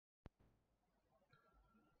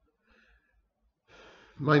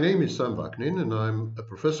My name is Sam Vaknin, and I'm a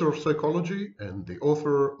professor of psychology and the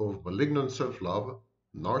author of Malignant Self-Love,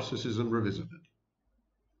 Narcissism Revisited.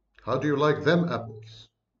 How do you like them apples?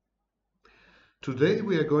 Today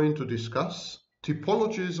we are going to discuss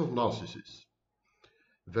typologies of narcissists.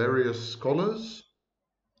 Various scholars,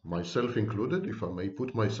 myself included, if I may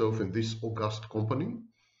put myself in this august company,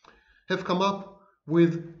 have come up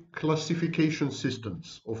with classification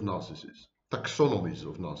systems of narcissists, taxonomies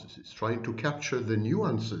of narcissists, trying to capture the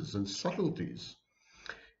nuances and subtleties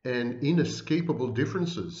and inescapable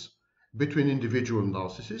differences between individual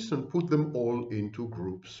narcissists and put them all into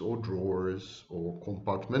groups or drawers or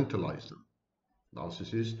compartmentalize them.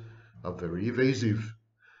 Narcissists are very evasive.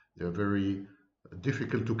 They're very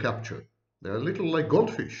difficult to capture. They're a little like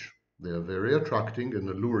goldfish. They are very attracting and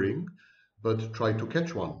alluring, but try to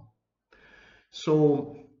catch one.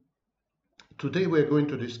 So today we're going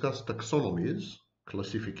to discuss taxonomies,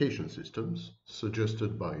 classification systems,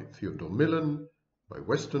 suggested by Theodore Millen, by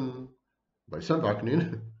Westen, by Sam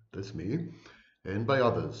Vaknin, that's me, and by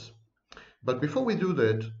others. But before we do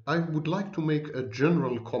that, I would like to make a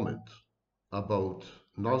general comment about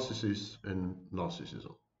narcissists and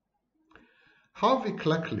narcissism. Harvey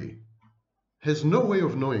Cleckley has no way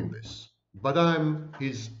of knowing this, but I'm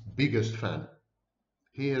his biggest fan.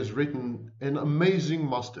 He has written an amazing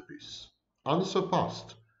masterpiece,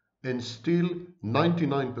 unsurpassed and still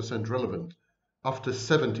 99% relevant after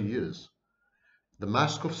 70 years. The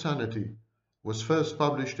Mask of Sanity was first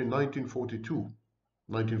published in 1942,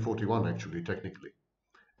 1941 actually, technically,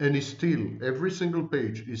 and is still, every single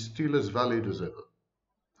page is still as valid as ever.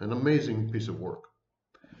 An amazing piece of work.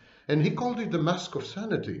 And he called it the Mask of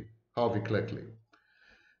Sanity, Harvey Cleckley,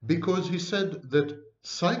 because he said that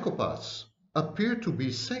psychopaths appear to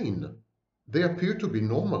be sane, they appear to be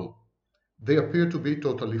normal, they appear to be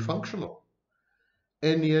totally functional.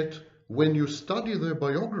 And yet, when you study their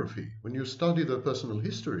biography, when you study their personal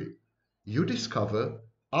history, you discover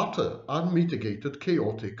utter, unmitigated,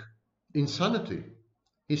 chaotic insanity.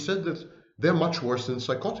 He said that they're much worse than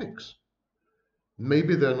psychotics.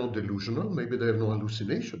 Maybe they're not delusional, maybe they have no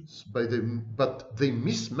hallucinations, but they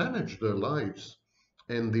mismanage their lives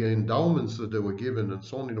and the endowments that they were given and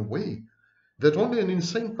so on in a way that only an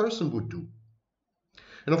insane person would do.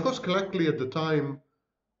 And of course, Cleckley at the time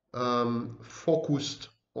focused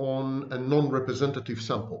on a non-representative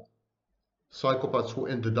sample, psychopaths who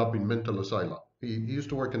ended up in mental asylum. He used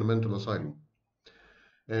to work in a mental asylum.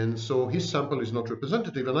 And so his sample is not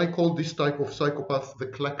representative, and I call this type of psychopath the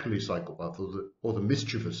Cleckley psychopath, or the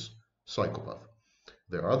mischievous psychopath.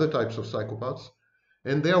 There are other types of psychopaths,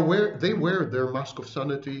 and they wear their mask of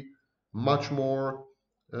sanity much more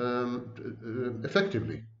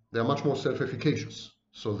effectively. They are much more self-efficacious.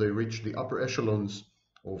 So they reach the upper echelons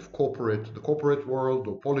of the corporate world,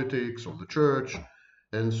 or politics, or the church,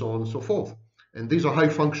 and so on and so forth. And these are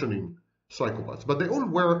high-functioning psychopaths, but they all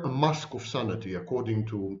wear a mask of sanity, according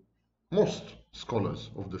to most scholars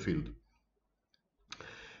of the field.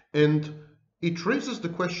 And it raises the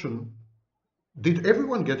question, did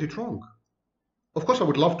everyone get it wrong? Of course, I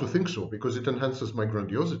would love to think so, because it enhances my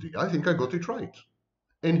grandiosity. I think I got it right.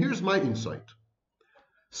 And here's my insight.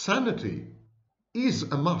 Sanity is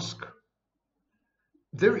a mask.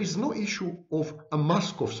 There is no issue of a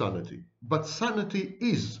mask of sanity, but sanity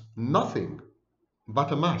is nothing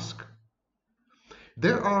but a mask.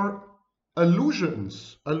 There are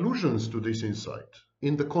allusions to this insight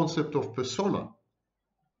in the concept of persona.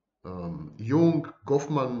 Jung,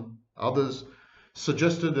 Goffman, others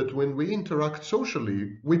suggested that when we interact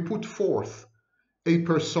socially, we put forth a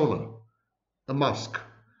persona, a mask,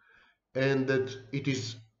 and that it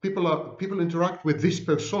is people interact with this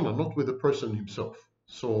persona, not with the person himself.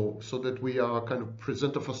 So that we are kind of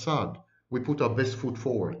present a facade. We put our best foot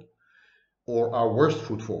forward, or our worst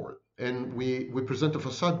foot forward, and we present a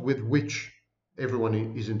facade with which everyone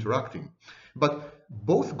is interacting. But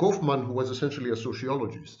both Goffman, who was essentially a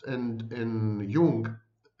sociologist, and Jung,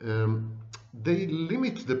 they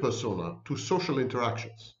limit the persona to social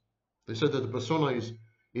interactions. They said that the persona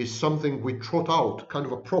is something we trot out, kind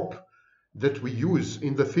of a prop that we use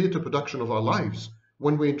in the theater production of our lives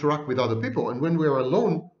when we interact with other people. And when we are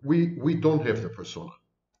alone, we don't have the persona.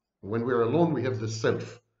 When we are alone, we have the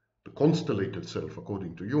self, the constellated self,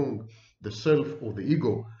 according to Jung, the self or the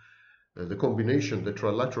ego, the combination, the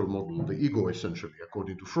trilateral model, the ego essentially,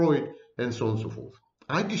 according to Freud, and so on and so forth.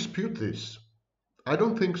 I dispute this. I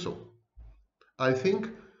don't think so. I think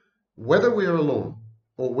whether we are alone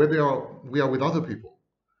or whether we are with other people,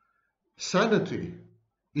 sanity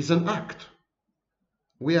is an act.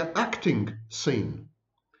 We are acting sane.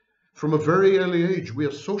 From a very early age, we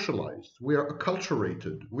are socialized, we are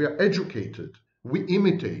acculturated, we are educated, We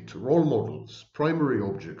imitate role models, primary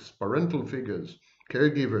objects, parental figures,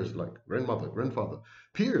 caregivers like grandmother, grandfather,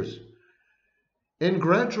 peers, and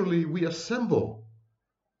gradually we assemble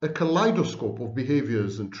a kaleidoscope of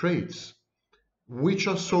behaviors and traits which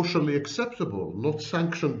are socially acceptable, not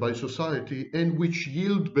sanctioned by society, and which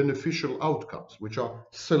yield beneficial outcomes, which are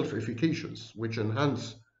self-efficacious, which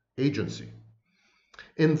enhance agency.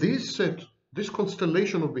 And this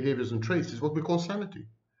constellation of behaviors and traits is what we call sanity.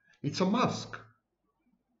 It's a mask.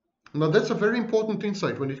 Now, that's a very important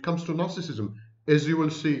insight when it comes to narcissism, as you will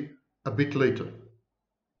see a bit later.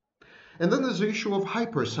 And then there's the issue of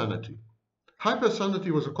hypersanity.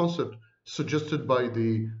 Hypersanity was a concept suggested by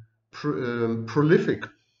the prolific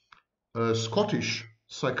Scottish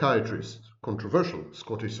psychiatrist, controversial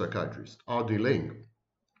Scottish psychiatrist, R.D. Laing.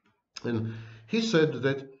 And he said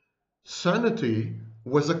that sanity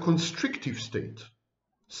was a constrictive state.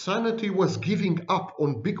 Sanity was giving up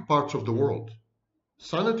on big parts of the world.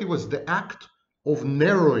 Sanity was the act of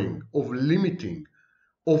narrowing, of limiting,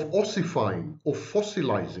 of ossifying, of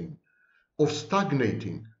fossilizing, of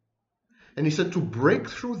stagnating. And he said to break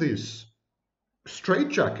through this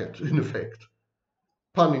straitjacket, in effect,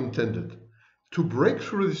 pun intended, to break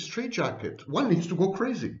through this straitjacket, one needs to go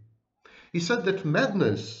crazy. He said that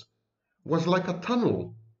madness was like a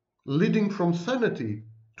tunnel leading from sanity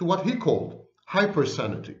to what he called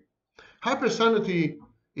hypersanity. Hypersanity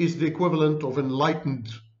is the equivalent of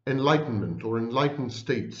enlightenment or enlightened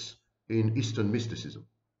states in Eastern mysticism.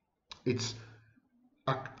 It's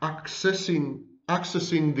accessing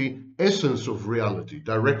the essence of reality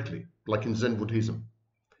directly, like in Zen Buddhism.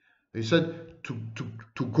 He said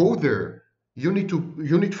to go there, you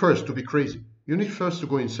need first to be crazy. You need first to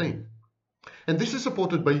go insane. And this is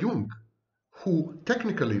supported by Jung, who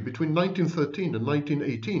technically between 1913 and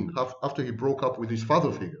 1918, after he broke up with his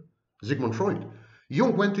father figure, Sigmund Freud,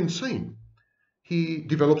 Jung went insane. He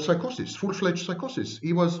developed psychosis, full-fledged psychosis.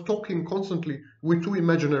 He was talking constantly with two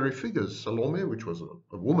imaginary figures, Salome, which was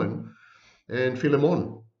a woman, and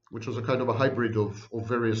Philemon, which was a kind of a hybrid of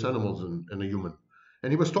various animals and a human.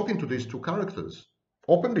 And he was talking to these two characters,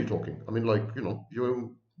 openly talking. I mean, like,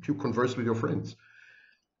 you converse with your friends.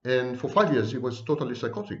 And for 5 years, he was totally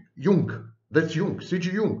psychotic. Jung, that's Jung,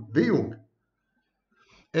 C.G. Jung, the Jung.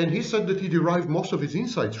 And he said that he derived most of his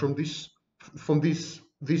insights from these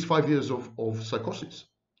 5 years of psychosis,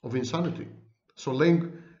 of insanity. So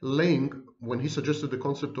Laing, when he suggested the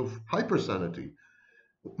concept of hypersanity,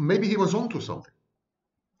 maybe he was onto something.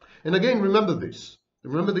 And again, remember this.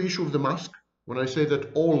 Remember the issue of the mask? When I say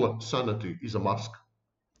that all sanity is a mask,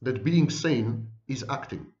 that being sane is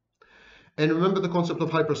acting. And remember the concept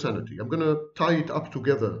of hypersanity. I'm going to tie it up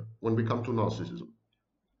together when we come to narcissism.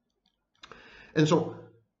 And so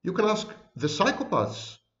you can ask, the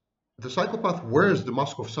psychopath wears the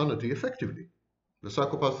mask of sanity effectively. The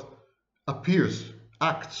psychopath appears,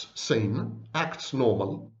 acts sane, acts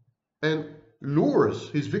normal, and lures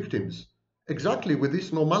his victims exactly with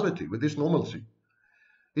this normality, with this normalcy.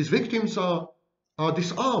 His victims are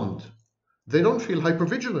disarmed. They don't feel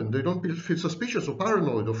hypervigilant. They don't feel suspicious or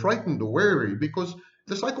paranoid or frightened or wary, because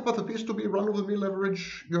the psychopath appears to be run-of-the-mill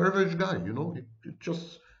your average guy, It's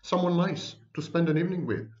just someone nice to spend an evening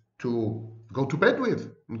with, to go to bed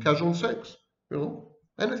with, in casual sex,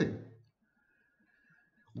 anything.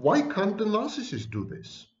 Why can't the narcissist do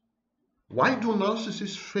this? Why do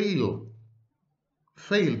narcissists fail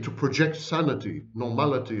to project sanity,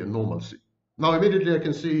 normality, and normalcy? Now, immediately I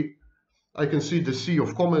can see the sea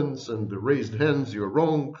of comments and the raised hands. You're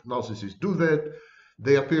wrong. Narcissists do that.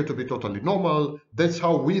 They appear to be totally normal. That's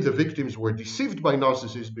how we, the victims, were deceived by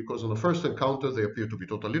narcissists, because on the first encounter, they appear to be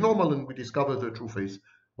totally normal, and we discover their true face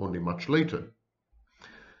only much later.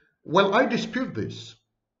 Well, I dispute this.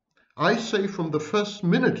 I say from the first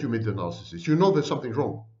minute you meet the narcissist, you know there's something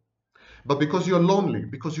wrong. But because you're lonely,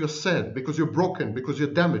 because you're sad, because you're broken, because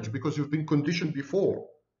you're damaged, because you've been conditioned before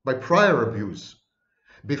by prior abuse,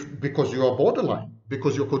 because you are borderline,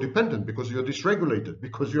 because you're codependent, because you're dysregulated,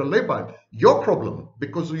 because you're labile, your problem,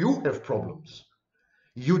 because you have problems,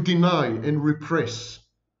 you deny and repress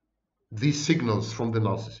these signals from the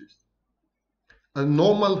narcissist. A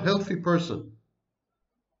normal, healthy person,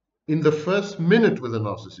 in the first minute with a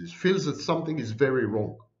narcissist, feels that something is very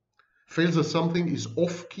wrong, feels that something is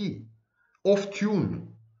off-key,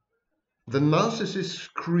 off-tune. The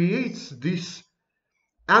narcissist creates this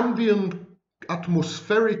ambient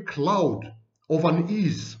atmospheric cloud of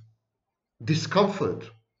unease, discomfort,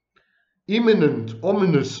 imminent,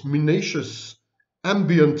 ominous, minacious,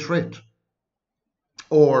 ambient threat,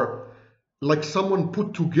 or like someone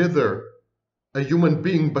put together a human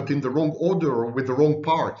being but in the wrong order or with the wrong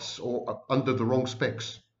parts or under the wrong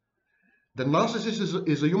specs. The narcissist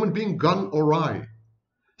is a human being gone awry.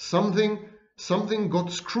 Something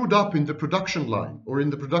got screwed up in the production line or in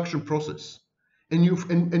the production process.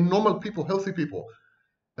 And normal people, healthy people,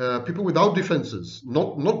 people without defenses,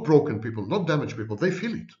 not broken people, not damaged people, they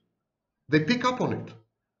feel it. They pick up on it.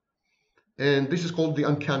 And this is called the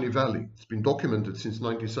uncanny valley. It's been documented since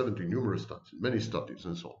 1970, numerous times, many studies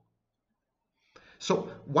and so on. So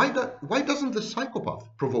why doesn't the psychopath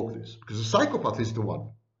provoke this? Because the psychopath is the one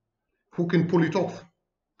who can pull it off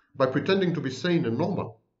by pretending to be sane and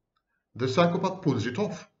normal. The psychopath pulls it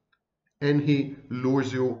off and he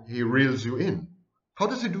lures you, he reels you in. How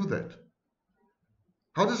does he do that?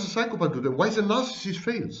 How does a psychopath do that? Why the narcissist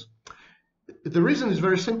fails? The reason is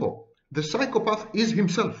very simple. The psychopath is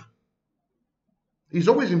himself. He's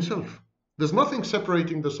always himself. There's nothing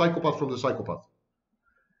separating the psychopath from the psychopath.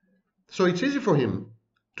 So it's easy for him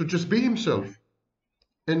to just be himself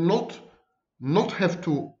and not have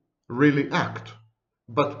to really act,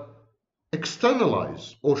 but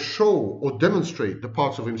externalize or show or demonstrate the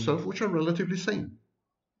parts of himself which are relatively sane.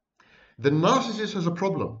 The narcissist has a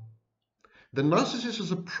problem. The narcissist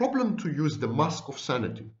has a problem to use the mask of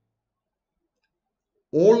sanity.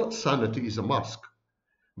 All sanity is a mask,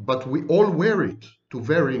 but we all wear it to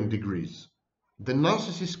varying degrees. The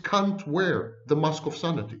narcissist can't wear the mask of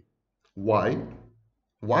sanity. Why?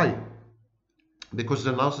 Why? Because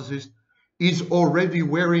the narcissist is already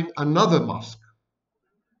wearing another mask.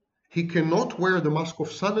 He cannot wear the mask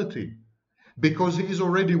of sanity because he is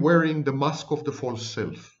already wearing the mask of the false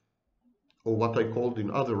self, or what I called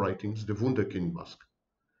in other writings the Wunderkind mask,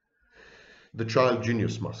 the child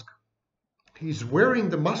genius mask. He's wearing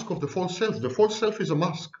the mask of the false self. The false self is a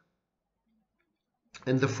mask.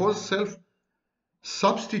 And the false self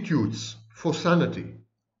substitutes for sanity.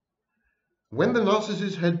 When the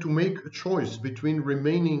narcissist had to make a choice between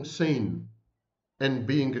remaining sane and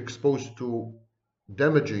being exposed to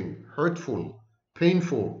damaging, hurtful,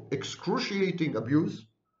 painful, excruciating abuse,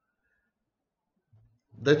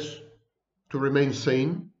 that's to remain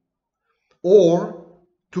sane, or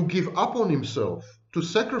to give up on himself, to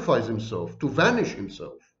sacrifice himself, to vanish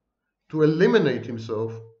himself, to eliminate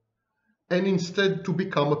himself, and instead to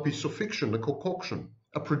become a piece of fiction, a concoction,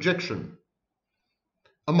 a projection,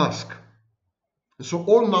 a mask. So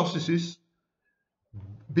all narcissists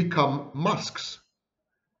become masks.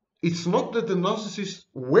 It's not that the narcissist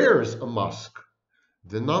wears a mask.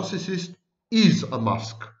 The narcissist is a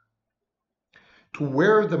mask. To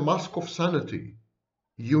wear the mask of sanity,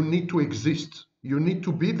 you need to exist. You need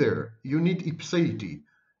to be there. You need ipseity.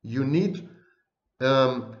 You need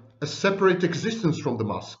a separate existence from the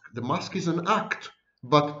mask. The mask is an act,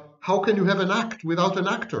 but how can you have an act without an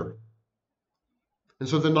actor? And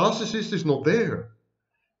so the narcissist is not there.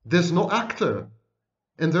 There's no actor,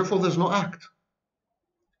 and therefore there's no act.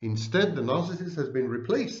 Instead, the narcissist has been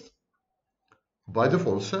replaced by the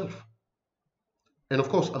false self. And of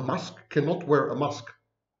course, a mask cannot wear a mask.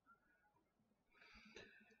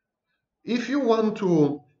 If you want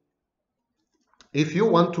to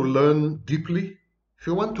learn deeply, if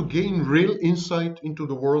you want to gain real insight into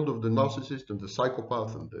the world of the narcissist and the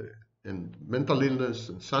psychopath and mental illness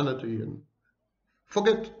and sanity, and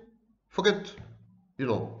forget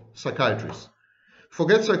psychiatrists,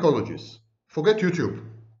 forget psychologists, forget YouTube.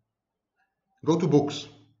 Go to books.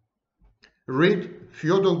 Read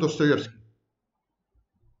Fyodor Dostoevsky,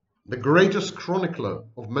 the greatest chronicler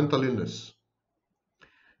of mental illness.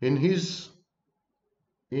 In his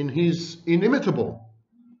inimitable,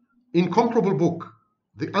 incomparable book,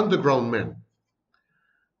 The Underground Man,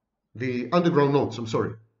 the Underground Notes, I'm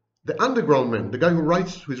sorry. The Underground Man, the guy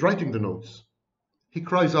who's writing the notes, he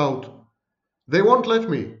cries out, "They won't let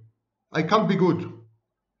me. I can't be good."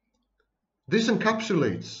 This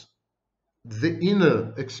encapsulates the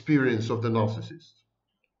inner experience of the narcissist.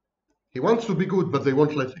 He wants to be good, but they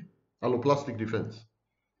won't let him. Alloplastic defense.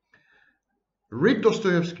 Read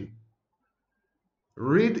Dostoevsky.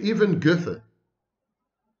 Read even Goethe.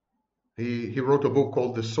 He wrote a book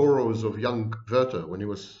called The Sorrows of Young Werther when he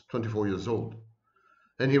was 24 years old.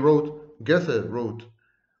 And Goethe wrote,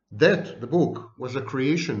 that the book was a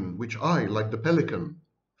creation which I, like the pelican,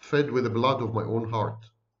 fed with the blood of my own heart.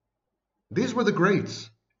 These were the greats.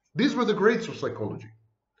 These were the greats of psychology.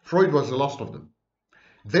 Freud was the last of them.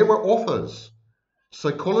 They were authors.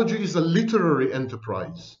 Psychology is a literary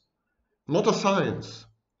enterprise, not a science.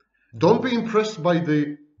 Don't be impressed by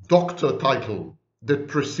the doctor title that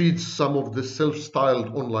precedes some of the self-styled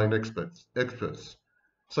online experts.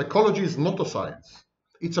 Psychology is not a science.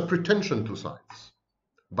 It's a pretension to science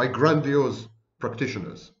by grandiose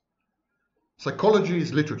practitioners. Psychology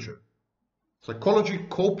is literature. Psychology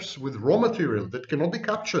copes with raw material that cannot be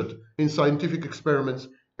captured in scientific experiments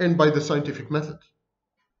and by the scientific method.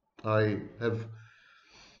 I have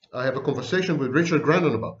a conversation with Richard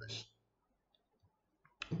Grannon about this,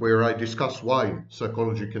 where I discuss why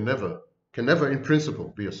psychology can never in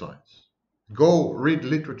principle be a science. Go read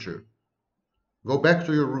literature. Go back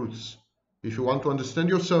to your roots. If you want to understand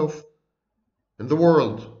yourself and the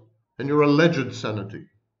world and your alleged sanity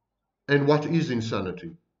and what is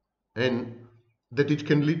insanity, and that it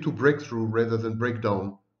can lead to breakthrough rather than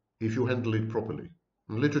breakdown if you handle it properly.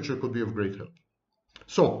 And literature could be of great help.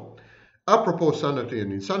 So, apropos sanity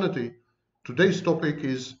and insanity, today's topic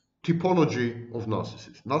is typology of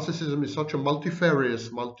narcissism. Narcissism is such a multifarious,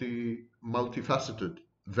 multifaceted,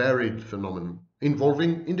 varied phenomenon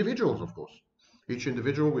involving individuals, of course. Each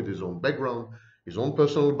individual with his own background, his own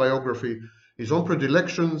personal biography, his own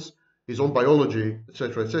predilections, his own biology,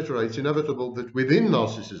 etc., etc. It's inevitable that within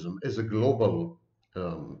narcissism, as a global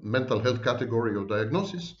mental health category or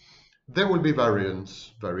diagnosis, there will be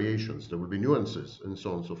variations, there will be nuances, and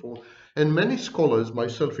so on and so forth. And many scholars,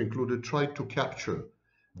 myself included, tried to capture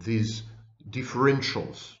these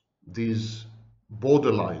differentials, these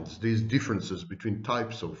borderlines, these differences between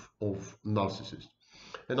types of narcissists.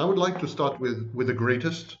 And I would like to start with the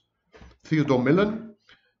greatest, Theodore Millon.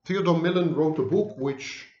 Theodore Millon wrote a book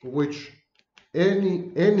which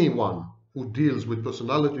anyone who deals with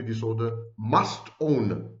personality disorder must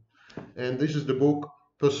own. And this is the book,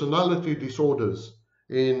 Personality Disorders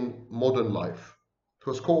in Modern Life. It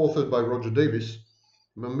was co-authored by Roger Davis.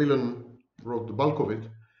 Millon wrote the bulk of it.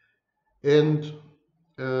 And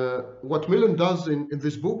what Millon does in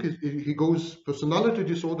this book is he goes personality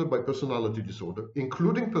disorder by personality disorder,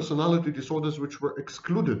 including personality disorders which were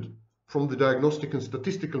excluded from the Diagnostic and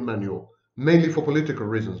Statistical Manual, mainly for political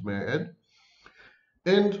reasons, may I add.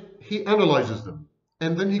 And he analyzes them.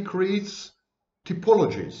 And then he creates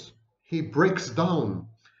typologies. He breaks down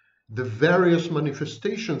the various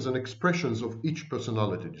manifestations and expressions of each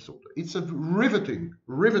personality disorder. It's a riveting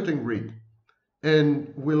read.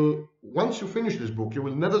 And once you finish this book, you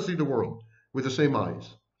will never see the world with the same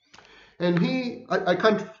eyes. And I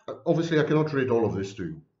cannot read all of this to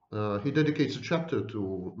you. He dedicates a chapter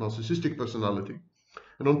to narcissistic personality.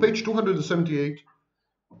 And on page 278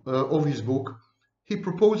 of his book, he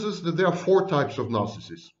proposes that there are 4 types of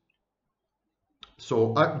narcissists.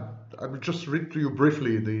 So I will just read to you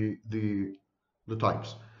briefly the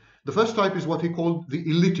types. The first type is what he called the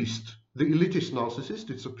elitist narcissist.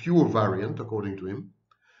 It's a pure variant, according to him.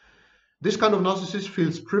 This kind of narcissist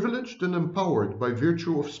feels privileged and empowered by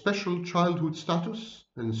virtue of special childhood status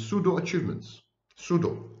and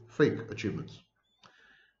fake achievements.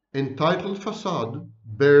 Entitled facade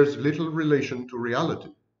bears little relation to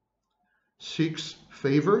reality, seeks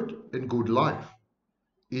favored and good life,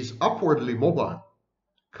 is upwardly mobile,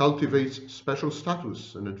 cultivates special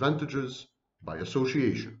status and advantages by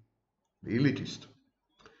association, the elitist.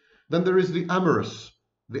 Then there is the amorous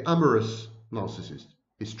narcissist,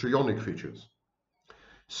 histrionic features,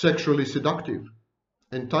 sexually seductive,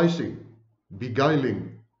 enticing,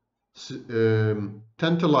 beguiling,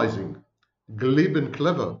 tantalizing, glib and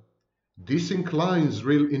clever, disinclines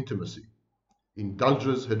real intimacy,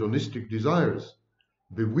 indulges hedonistic desires,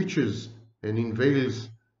 bewitches and inveiles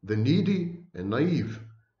the needy and naive,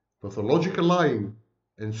 pathological lying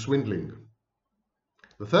and swindling.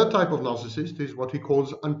 The third type of narcissist is what he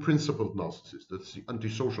calls unprincipled narcissist. That's the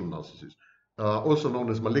antisocial narcissist, also known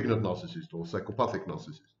as malignant narcissist or psychopathic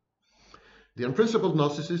narcissist. The unprincipled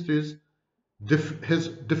narcissist has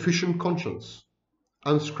deficient conscience,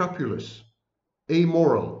 unscrupulous,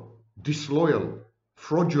 amoral, disloyal,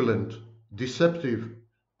 fraudulent, deceptive,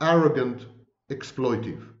 arrogant,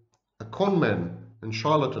 exploitive, a conman and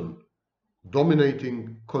charlatan,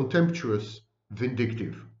 dominating, contemptuous,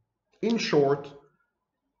 vindictive. In short,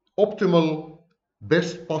 optimal,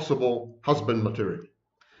 best possible husband material.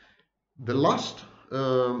 The last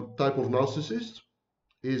type of narcissist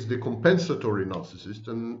is the compensatory narcissist,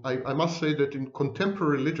 and I must say that in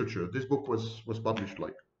contemporary literature, this book was published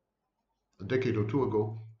like a decade or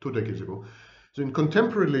 2 decades ago. So in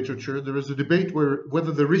contemporary literature, there is a debate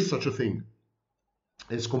whether there is such a thing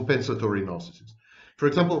as compensatory narcissist. For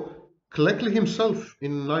example, Cleckley himself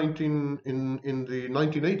in the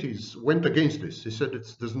 1980s went against this. He said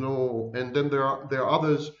there's no, and then there are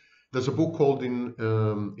others. There's a book called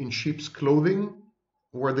In Sheep's Clothing,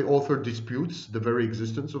 where the author disputes the very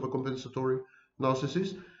existence of a compensatory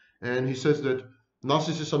narcissist, and he says that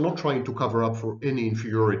narcissists are not trying to cover up for any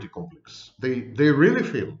inferiority complex. They really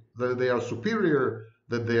feel that they are superior,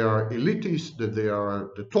 that they are elitist, that they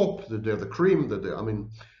are the top, that they're the cream,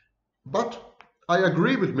 but I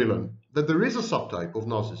agree with Millon that there is a subtype of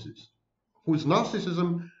narcissists whose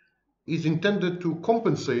narcissism is intended to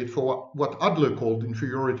compensate for what Adler called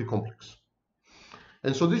inferiority complex.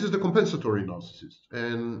 And so this is the compensatory narcissist.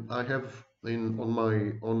 And I have on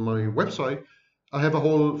my website, I have a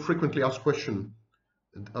whole frequently asked question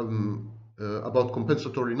about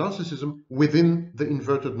compensatory narcissism within the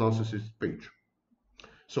inverted narcissist page.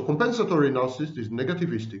 So compensatory narcissist is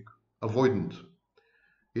negativistic, avoidant.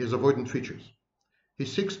 He has avoidant features. He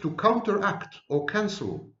seeks to counteract or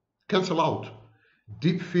cancel out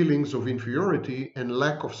deep feelings of inferiority and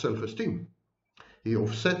lack of self-esteem. He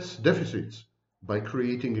offsets deficits by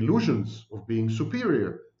creating illusions of being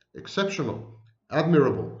superior, exceptional,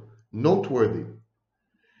 admirable, noteworthy.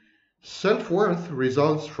 Self-worth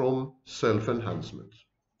results from self-enhancement.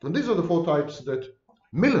 And these are the 4 types that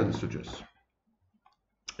Millen suggests.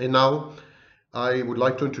 And now I would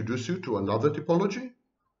like to introduce you to another typology.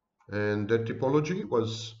 And that typology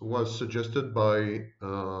was suggested by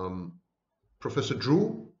Professor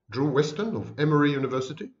Drew Westen of Emory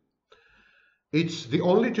University. It's the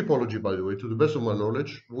only typology, by the way, to the best of my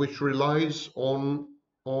knowledge, which relies on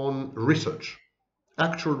research,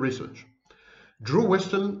 actual research. Drew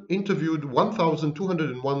Westen interviewed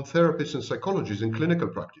 1,201 therapists and psychologists in clinical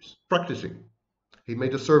practicing. He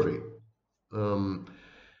made a survey, and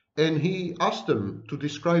he asked them to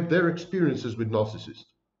describe their experiences with narcissists.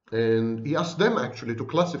 And he asked them actually to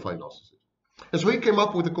classify narcissists. And so he came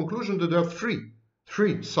up with the conclusion that there are three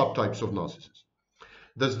subtypes of narcissists.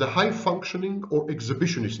 There's the high-functioning or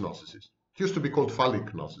exhibitionist narcissist. It used to be called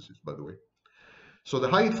phallic narcissist, by the way. So the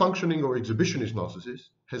high-functioning or exhibitionist narcissist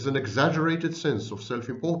has an exaggerated sense of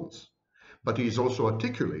self-importance, but he is also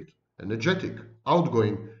articulate, energetic,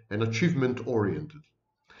 outgoing, and achievement-oriented.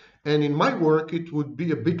 And in my work, it would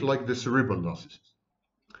be a bit like the cerebral narcissist.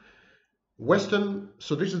 Westen,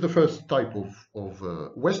 so this is the first type of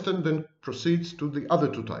Westen, then proceeds to the other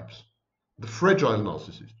 2 types. The fragile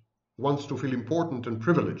narcissist wants to feel important and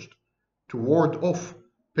privileged, to ward off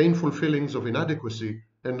painful feelings of inadequacy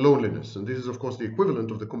and loneliness. And this is, of course, the equivalent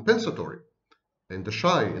of the compensatory, and the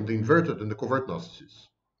shy, and the inverted, and the covert narcissists.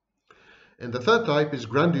 And the third type is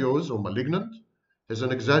grandiose or malignant, has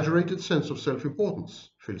an exaggerated sense of self-importance,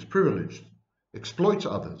 feels privileged, exploits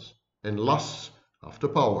others, and lusts after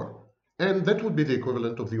power. And that would be the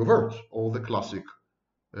equivalent of the overt, or the classic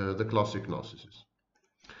narcissist.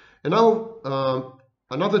 And now,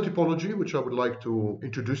 another typology which I would like to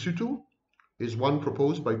introduce you to is one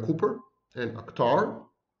proposed by Cooper and Akhtar.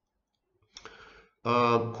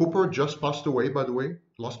 Cooper just passed away, by the way,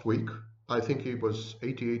 last week. I think he was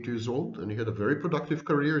 88 years old, and he had a very productive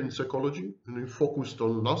career in psychology, and he focused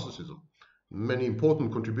on narcissism, many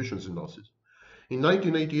important contributions in narcissism. In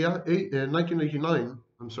 1989,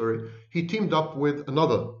 he teamed up with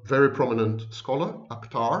another very prominent scholar,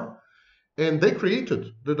 Akhtar, and they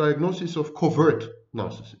created the diagnosis of covert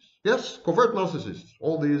narcissists. Yes, covert narcissists.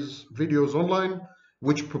 All these videos online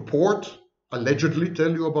which purport, allegedly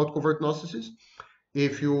tell you about covert narcissists.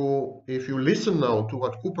 If you listen now to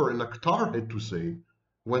what Cooper and Akhtar had to say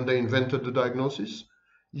when they invented the diagnosis,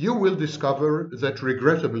 you will discover that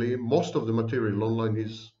regrettably most of the material online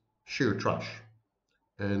is sheer trash.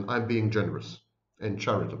 And I'm being generous and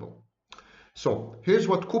charitable. So here's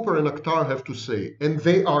what Cooper and Akhtar have to say, and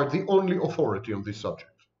they are the only authority on this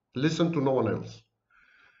subject. Listen to no one else.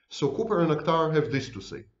 So Cooper and Akhtar have this to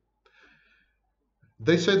say.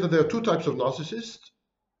 They say that there are 2 types of narcissists: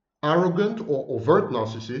 arrogant or overt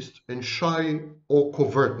narcissist, and shy or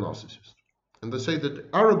covert narcissist. And they say that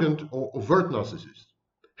arrogant or overt narcissist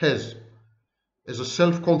has, as a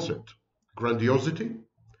self-concept, grandiosity,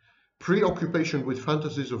 preoccupation with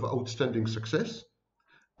fantasies of outstanding success,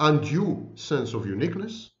 undue sense of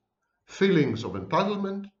uniqueness, feelings of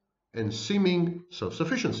entitlement, and seeming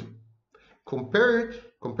self-sufficiency. Compare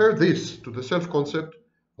this to the self-concept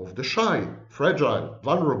of the shy, fragile,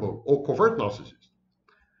 vulnerable, or covert narcissist.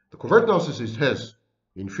 The covert narcissist has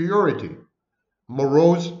inferiority,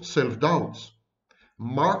 morose self-doubts,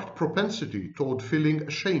 marked propensity toward feeling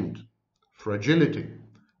ashamed, fragility,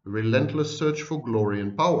 relentless search for glory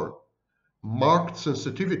and power, marked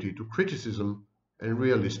sensitivity to criticism and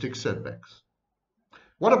realistic setbacks.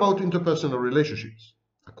 What about interpersonal relationships?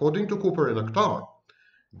 According to Cooper and Akhtar,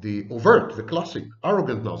 the overt, the classic,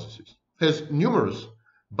 arrogant narcissist has numerous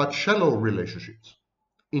but shallow relationships,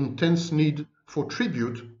 intense need for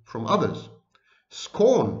tribute from others,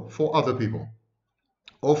 scorn for other people,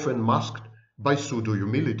 often masked by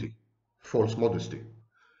pseudo-humility, false modesty,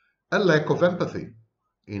 a lack of empathy,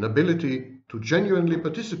 inability to genuinely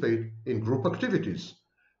participate in group activities,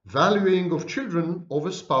 valuing of children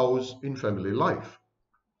over spouse in family life.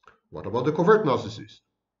 What about the covert narcissist?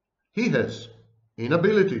 He has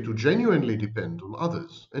inability to genuinely depend on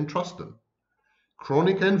others and trust them,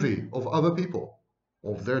 chronic envy of other people,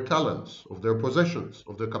 of their talents, of their possessions,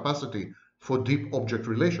 of their capacity for deep object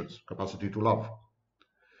relations, capacity to love.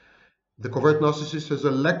 The covert narcissist has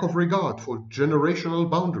a lack of regard for generational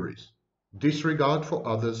boundaries, disregard for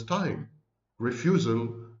others' time,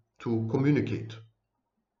 refusal to communicate.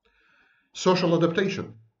 Social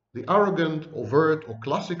adaptation. The arrogant, overt, or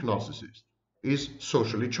classic narcissist is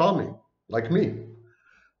socially charming, like me,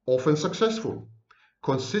 often successful,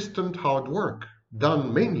 consistent hard work,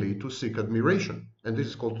 done mainly to seek admiration, and this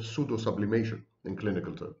is called pseudo-sublimation in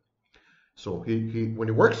clinical terms. So when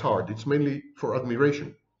he works hard, it's mainly for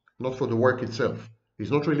admiration, not for the work itself.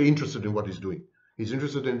 He's not really interested in what he's doing. He's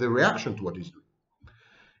interested in the reaction to what he's doing.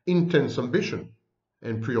 Intense ambition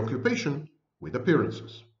and preoccupation with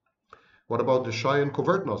appearances. What about the shy and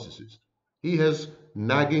covert narcissist? He has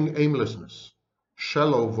nagging aimlessness,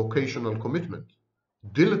 shallow vocational commitment,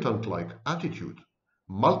 dilettante-like attitude,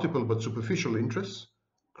 multiple but superficial interests,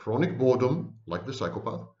 chronic boredom, like the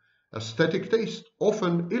psychopath, aesthetic taste,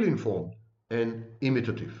 often ill-informed and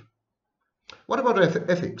imitative. What about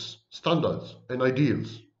ethics, standards, and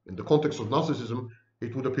ideals? In the context of narcissism,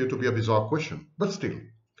 it would appear to be a bizarre question, but still.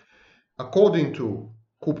 According to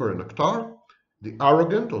Cooper and Akhtar, the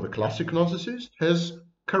arrogant or the classic narcissist has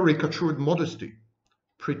caricatured modesty,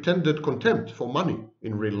 pretended contempt for money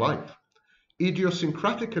in real life,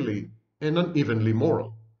 idiosyncratically and unevenly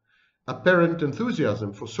moral, apparent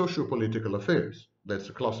enthusiasm for socio-political affairs. That's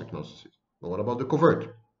a classic narcissist. But what about the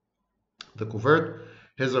covert? The covert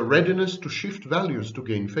has a readiness to shift values to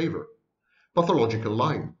gain favor, pathological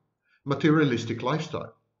lying, materialistic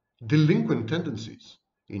lifestyle, delinquent tendencies,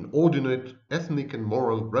 inordinate ethnic and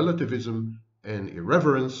moral relativism, and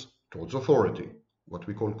irreverence towards authority, what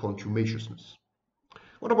we call contumaciousness.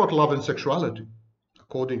 What about love and sexuality?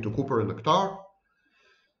 According to Cooper and Akhtar,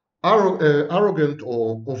 arrogant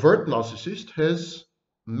or overt narcissist has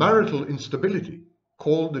marital instability,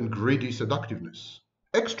 cold and greedy seductiveness,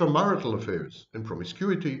 extramarital affairs and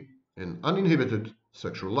promiscuity, and uninhibited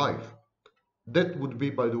sexual life. That would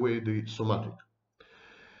be, by the way, the somatic.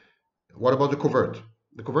 What about the covert?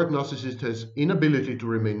 The covert narcissist has inability to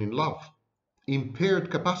remain in love,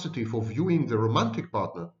 impaired capacity for viewing the romantic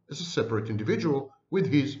partner as a separate individual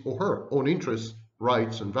with his or her own interests,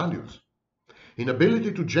 rights, and values,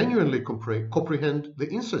 inability to genuinely comprehend the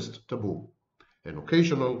incest taboo, and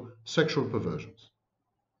occasional sexual perversions.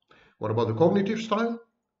 What about the cognitive style?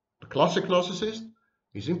 The classic narcissist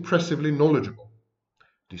is impressively knowledgeable,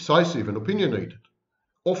 decisive and opinionated,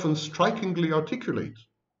 often strikingly articulate.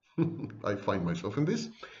 I find myself in this.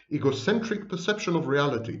 Egocentric perception of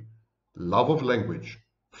reality, love of language,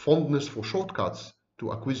 fondness for shortcuts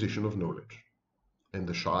to acquisition of knowledge. And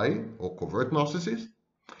the shy or covert narcissist?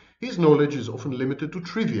 His knowledge is often limited to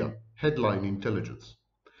trivia, headline intelligence.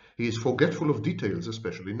 He is forgetful of details,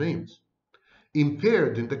 especially names.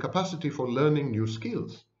 Impaired in the capacity for learning new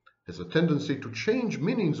skills, has a tendency to change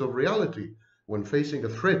meanings of reality when facing a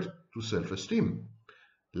threat to self-esteem.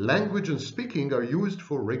 Language and speaking are used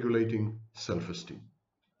for regulating self-esteem.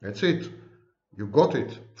 That's it. You got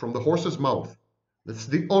it from the horse's mouth. That's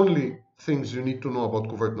the only things you need to know about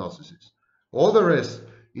covert narcissists. All the rest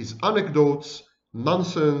is anecdotes,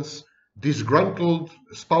 nonsense, disgruntled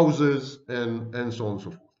spouses, and so on and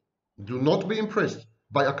so forth. Do not be impressed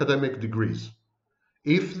by academic degrees.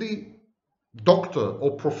 If the doctor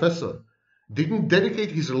or professor didn't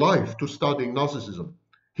dedicate his life to studying narcissism,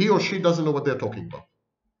 he or she doesn't know what they're talking about.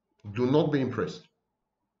 Do not be impressed.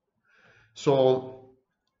 So,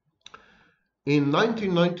 in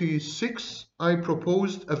 1996, I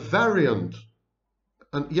proposed a variant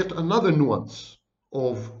and yet another nuance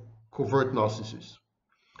of covert narcissists.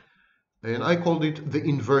 And I called it the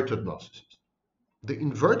inverted narcissist. The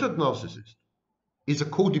inverted narcissist is a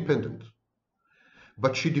codependent,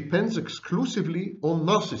 but she depends exclusively on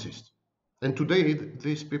narcissists. And today,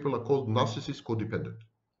 these people are called narcissist codependent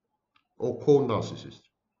or co-narcissist.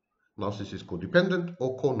 Narcissist codependent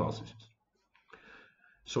or co-narcissist.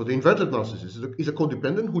 So the inverted narcissist is a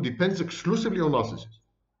codependent who depends exclusively on narcissists.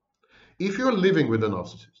 If you're living with a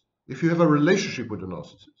narcissist, if you have a relationship with a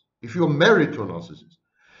narcissist, if you're married to a narcissist,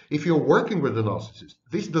 if you're working with a narcissist,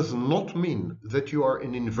 this does not mean that you are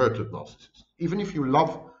an inverted narcissist. Even if you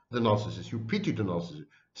love the narcissist, you pity the narcissist,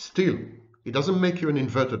 still, it doesn't make you an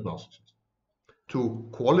inverted narcissist. To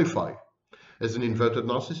qualify as an inverted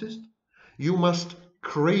narcissist, you must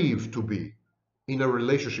crave to be in a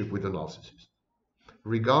relationship with a narcissist,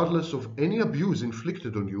 regardless of any abuse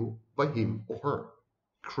inflicted on you by him or her.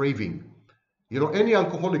 Craving. You know, any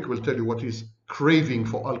alcoholic will tell you what is craving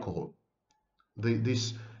for alcohol.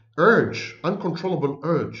 This urge, uncontrollable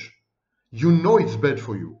urge. You know it's bad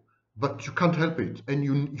for you, but you can't help it, and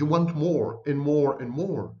you want more and more and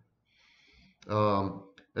more.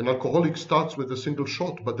 An alcoholic starts with a single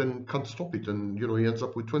shot, but then can't stop it, and he ends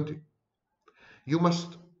up with 20. You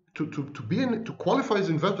must, to qualify as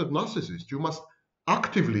inverted narcissist, you must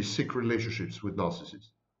actively seek relationships with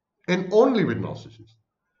narcissists, and only with narcissists,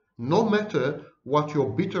 no matter what your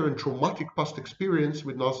bitter and traumatic past experience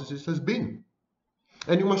with narcissists has been.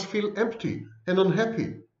 And you must feel empty and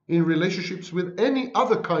unhappy in relationships with any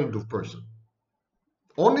other kind of person.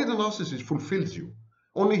 Only the narcissist fulfills you.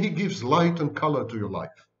 Only he gives light and color to your life.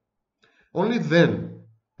 Only then,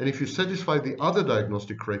 and if you satisfy the other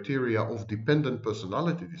diagnostic criteria of dependent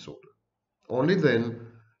personality disorder, only then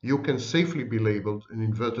you can safely be labeled an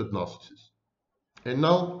inverted narcissist. And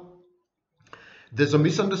now, there's a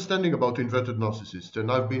misunderstanding about inverted narcissists,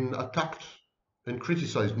 and I've been attacked and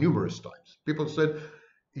criticized numerous times. People said,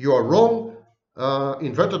 you are wrong,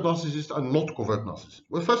 inverted narcissists are not covert narcissists.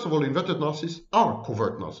 Well, first of all, inverted narcissists are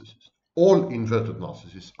covert narcissists. All inverted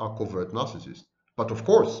narcissists are covert narcissists. But of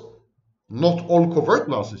course, not all covert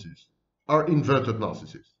narcissists are inverted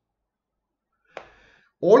narcissists.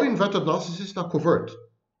 All inverted narcissists are covert.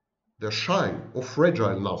 They're shy or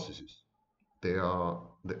fragile narcissists.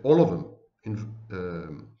 All of them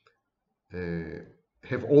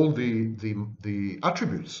have all the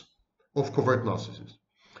attributes of covert narcissists.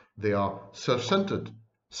 They are self-centered,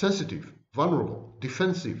 sensitive, vulnerable,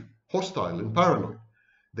 defensive, hostile, and paranoid.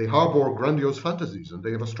 They harbor grandiose fantasies, and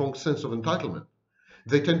they have a strong sense of entitlement.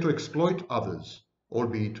 They tend to exploit others,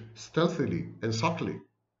 albeit stealthily and subtly.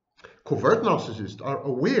 Covert narcissists are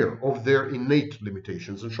aware of their innate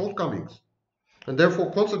limitations and shortcomings, and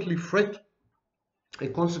therefore constantly fret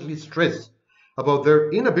and constantly stress about their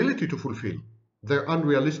inability to fulfill their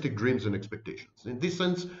unrealistic dreams and expectations. In this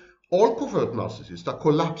sense, all covert narcissists are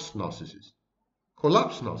collapsed narcissists.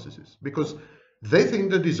 Collapsed narcissists, because they think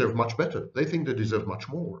they deserve much better. They think they deserve much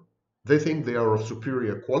more. They think they are of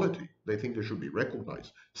superior quality. They think they should be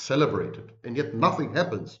recognized, celebrated, and yet nothing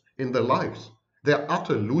happens in their lives. They are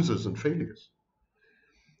utter losers and failures.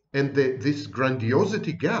 And this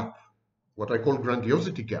grandiosity gap, what I call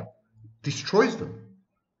grandiosity gap, destroys them.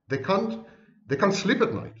 They can't sleep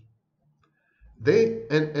at night.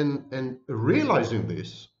 And realizing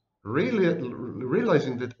this,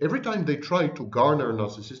 realizing that every time they try to garner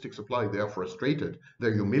narcissistic supply, they are frustrated,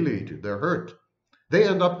 they're humiliated, they're hurt. They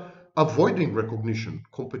end up avoiding recognition,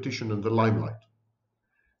 competition, and the limelight.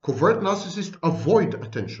 Covert narcissists avoid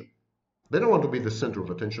attention. They don't want to be the center of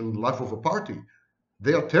attention, life of a party.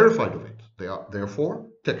 They are terrified of it. They are therefore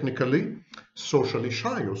technically socially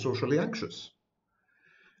shy or socially anxious.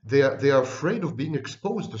 They are afraid of being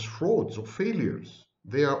exposed as frauds or failures.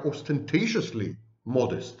 They are ostentatiously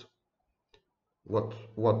modest. What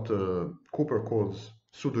Cooper calls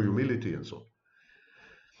pseudo-humility and so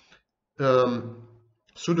on.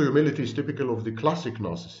 Pseudo-humility is typical of the classic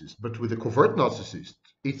narcissist, but with the covert narcissist,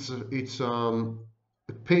 it's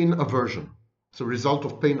pain aversion. It's a result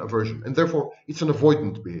of pain aversion, and therefore it's an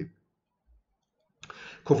avoidant behavior.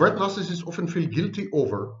 Covert narcissists often feel guilty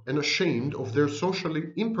over and ashamed of their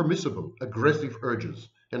socially impermissible aggressive urges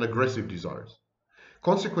and aggressive desires.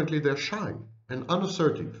 Consequently, they're shy and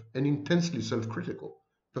unassertive and intensely self-critical,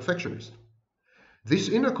 perfectionist. This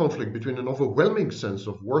inner conflict between an overwhelming sense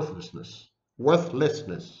of worthlessness,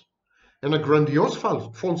 and a grandiose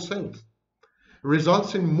false self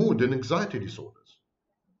results in mood and anxiety disorders.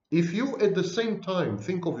 If you at the same time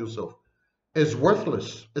think of yourself as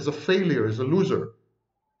worthless, as a failure, as a loser,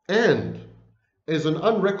 and as an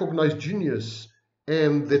unrecognized genius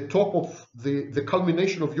and the top of the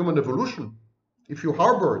culmination of human evolution, if you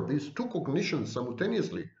harbor these two cognitions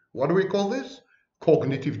simultaneously, what do we call this?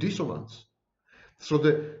 Cognitive dissonance. So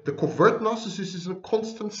the covert narcissist is in a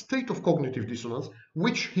constant state of cognitive dissonance,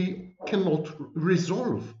 which he cannot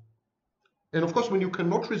resolve. And of course, when you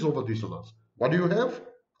cannot resolve a dissonance, what do you have?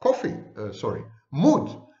 Mood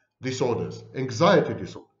disorders, anxiety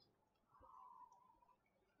disorders.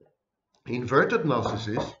 Inverted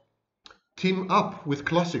narcissists team up with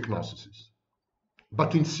classic narcissists,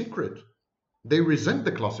 but in secret, they resent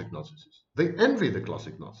the classic narcissist. They envy the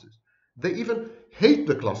classic narcissist. They even hate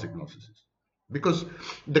the classic narcissist, because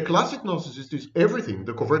the classic narcissist is everything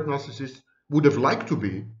the covert narcissist would have liked to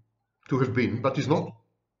have been, but is not.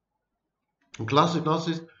 The classic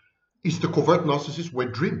narcissist is the covert narcissist's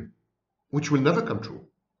wet dream, which will never come true.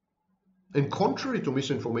 And contrary to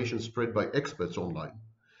misinformation spread by experts online,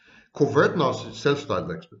 covert narcissists,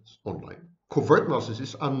 self-styled experts online, covert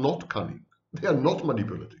narcissists are not cunning. They are not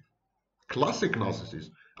manipulative. Classic narcissists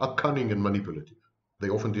are cunning and manipulative. They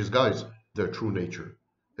often disguise their true nature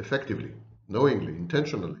effectively, knowingly,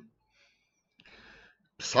 intentionally.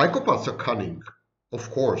 Psychopaths are cunning, of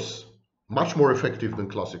course, much more effective than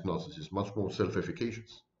classic narcissists, much more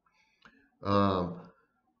self-efficacious. Um,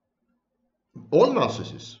 all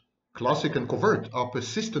narcissists, classic and covert, are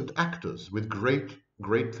persistent actors with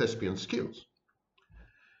great thespian skills.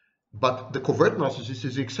 But the covert narcissist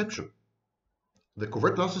is the exception. The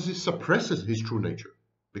covert narcissist suppresses his true nature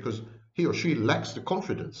because he or she lacks the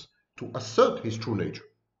confidence to assert his true nature.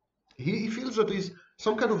 He feels that he's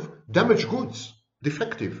some kind of damaged goods,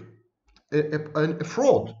 defective, a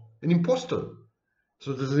fraud, an imposter.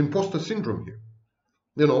 So there's an imposter syndrome here.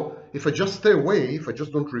 You know, if I just stay away, if I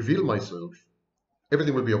just don't reveal myself,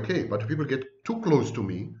 everything will be okay. But if people get too close to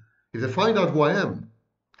me, if they find out who I am,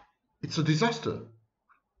 it's a disaster.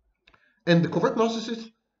 And the covert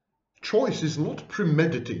narcissist choice is not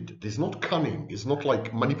premeditated, is not cunning, is not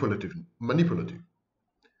like manipulative.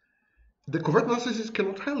 The covert narcissist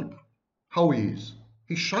cannot help how he is.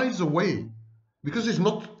 He shies away because he's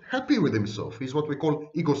not happy with himself. He's what we call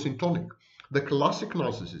egosyntonic. The classic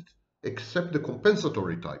narcissist, except the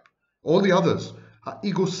compensatory type, all the others are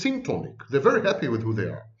egosyntonic. They're very happy with who they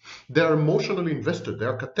are. They are emotionally invested. They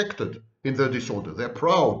are protected in their disorder. They're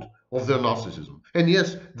proud of their narcissism. And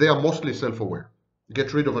yes, they are mostly self-aware.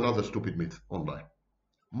 Get rid of another stupid myth online.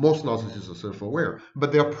 Most narcissists are self-aware,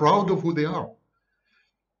 but they are proud of who they are.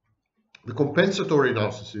 The compensatory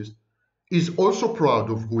narcissist is also proud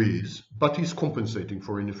of who he is, but he's compensating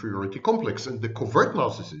for an inferiority complex. And the covert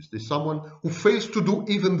narcissist is someone who fails to do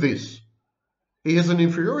even this. He has an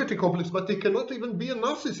inferiority complex, but he cannot even be a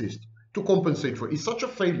narcissist to compensate for it. He's such a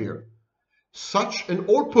failure, such an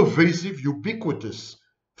all-pervasive, ubiquitous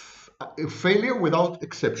failure without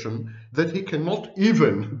exception that he cannot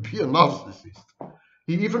even be a narcissist.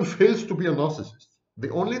 He even fails to be a narcissist. The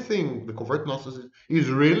only thing the covert narcissist is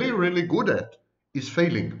really, really good at is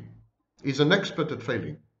failing. He's an expert at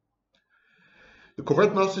failing. The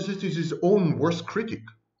covert narcissist is his own worst critic.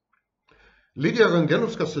 Lydia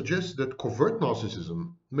Rangelowska suggests that covert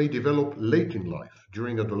narcissism may develop late in life,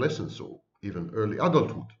 during adolescence or even early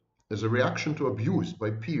adulthood, as a reaction to abuse by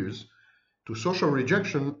peers, to social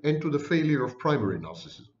rejection, and to the failure of primary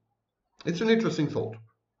narcissism. It's an interesting thought.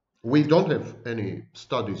 We don't have any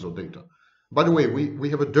studies or data. By the way, we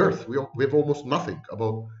have a dearth. We have almost nothing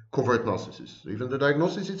about covert narcissists. Even the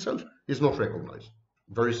diagnosis itself is not recognized.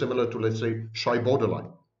 Very similar to, let's say, shy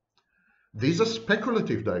borderline. These are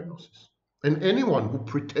speculative diagnoses. And anyone who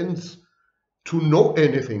pretends to know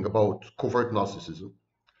anything about covert narcissism,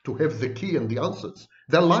 to have the key and the answers,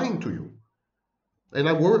 they're lying to you. And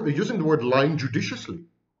I'm using the word lying judiciously.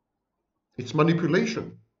 It's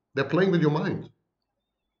manipulation. They're playing with your mind.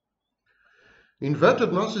 Inverted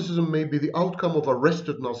narcissism may be the outcome of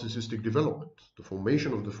arrested narcissistic development. The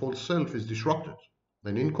formation of the false self is disrupted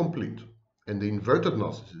and incomplete, and the inverted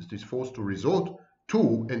narcissist is forced to resort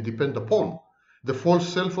to and depend upon the false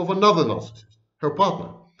self of another narcissist, her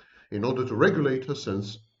partner, in order to regulate her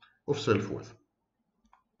sense of self-worth.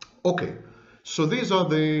 Okay, so these are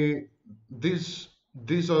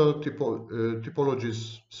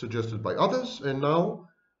typologies suggested by others, and now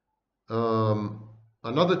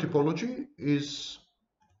another typology is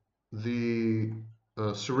the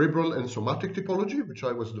cerebral and somatic typology,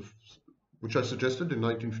 which I suggested in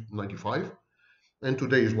 1995, and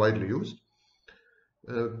today is widely used.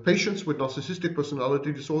 Patients with narcissistic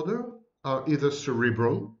personality disorder are either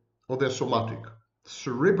cerebral or they're somatic.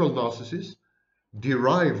 Cerebral narcissists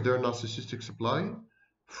derive their narcissistic supply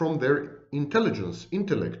from their intelligence,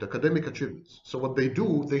 intellect, academic achievements. So what they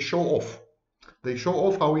do, they show off. They show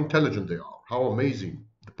off how intelligent they are, how amazing,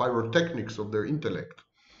 the pyrotechnics of their intellect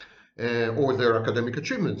or their academic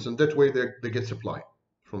achievements, and that way they get supply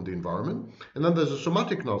from the environment. And then there's a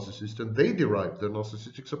somatic narcissist, and they derive their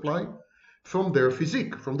narcissistic supply from their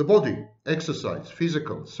physique, from the body, exercise,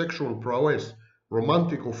 physical, sexual prowess,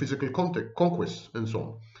 romantic or physical conquests, and so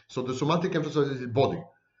on. So the somatic emphasizes the body.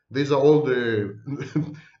 These are all the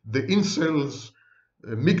incels,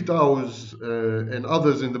 MGTOWs, and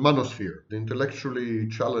others in the manosphere, the intellectually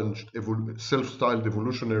challenged, self-styled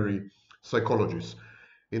evolutionary psychologists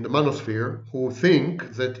in the manosphere who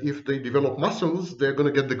think that if they develop muscles, they're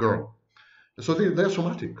going to get the girl. So they're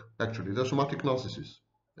somatic, actually. They're somatic narcissists.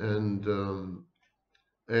 And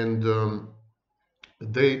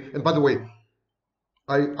by the way,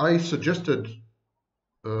 I suggested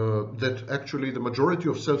that actually the majority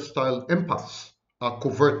of self-styled empaths are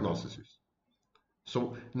covert narcissists.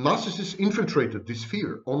 So narcissists infiltrated this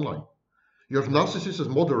sphere online. You have narcissists as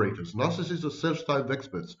moderators, narcissists as self-styled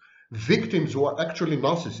experts, victims who are actually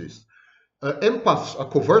narcissists, Empaths are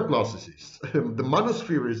covert narcissists. The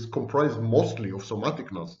manosphere is comprised mostly of somatic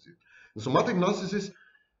narcissists. The somatic narcissists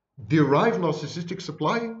derive narcissistic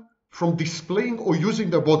supply from displaying or using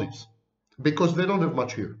their bodies because they don't have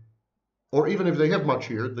much here. Or even if they have much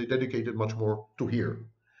here, they dedicated much more to here.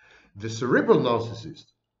 The cerebral narcissist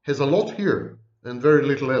has a lot here and very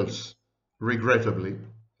little else, regrettably,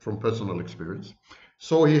 from personal experience.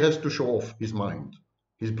 So he has to show off his mind,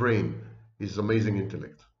 his brain, his amazing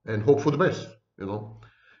intellect, and hope for the best, you know.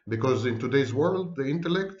 Because in today's world, the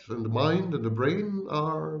intellect and the mind and the brain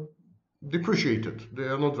are depreciated. They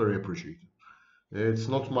are not very appreciated. It's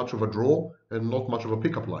not much of a draw and not much of a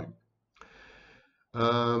pickup line.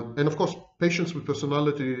 And of course, patients with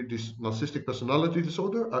narcissistic personality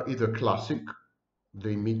disorder are either classic,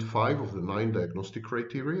 they meet 5 of the 9 diagnostic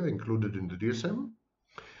criteria included in the DSM,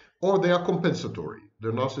 or they are compensatory.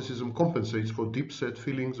 Their narcissism compensates for deep-set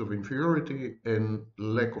feelings of inferiority and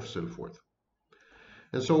lack of self-worth.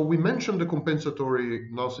 And so we mentioned the compensatory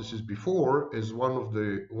narcissist before as one of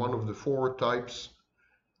the 4 types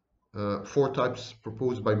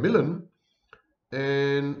proposed by Millen,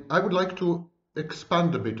 and I would like to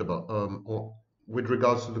expand a bit about with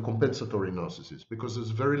regards to the compensatory narcissist, because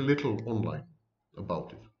there's very little online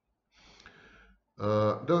about it.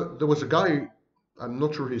 There was a guy, I'm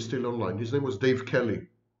not sure he's still online, his name was Dave Kelly,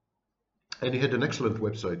 and he had an excellent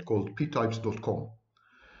website called ptypes.com,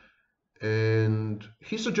 and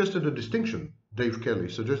he suggested a distinction. Dave Kelly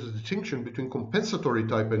suggested a distinction between compensatory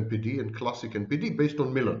type NPD and classic NPD based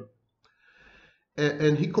on Millen.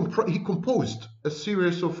 And he composed a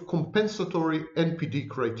series of compensatory NPD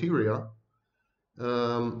criteria,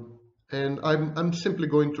 and I'm simply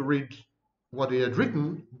going to read what he had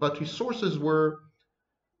written, but his sources were,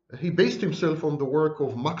 he based himself on the work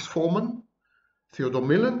of Max Forman, Theodore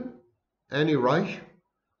Millen, Annie Reich,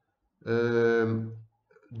 Don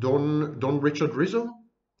Richard Rizzo,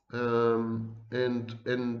 and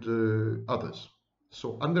others.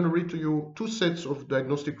 So I'm going to read to you 2 sets of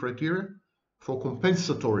diagnostic criteria for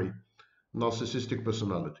compensatory narcissistic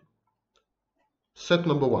personality. Set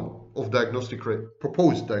number 1 of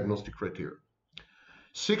proposed diagnostic criteria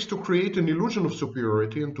seeks to create an illusion of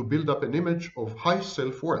superiority and to build up an image of high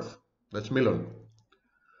self-worth. That's Millen.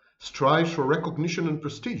 Strives for recognition and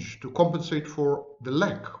prestige to compensate for the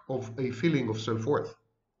lack of a feeling of self-worth.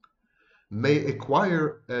 May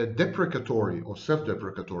acquire a deprecatory or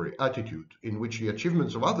self-deprecatory attitude in which the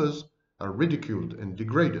achievements of others are ridiculed and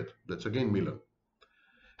degraded. That's again Millen.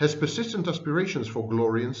 Has persistent aspirations for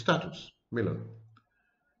glory and status. Millen.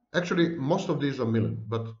 Actually, most of these are Millen,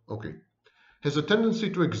 but okay. Has a tendency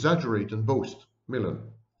to exaggerate and boast.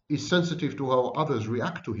 Millen. Is sensitive to how others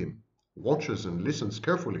react to him. Watches and listens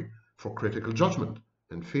carefully for critical judgment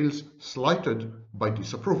and feels slighted by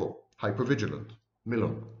disapproval. Hypervigilant.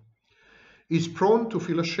 Millen. Is prone to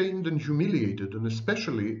feel ashamed and humiliated and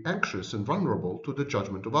especially anxious and vulnerable to the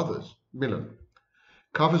judgment of others. Millen.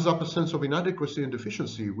 Covers up a sense of inadequacy and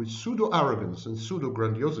deficiency with pseudo-arrogance and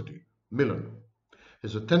pseudo-grandiosity. Millen.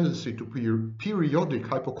 Has a tendency to periodic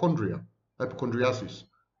hypochondriasis.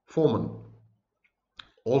 Forman.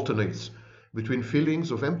 Alternates between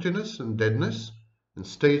feelings of emptiness and deadness and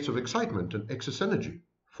states of excitement and excess energy.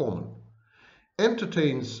 Forman.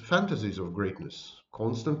 Entertains fantasies of greatness,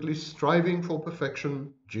 constantly striving for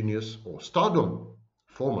perfection, genius, or stardom.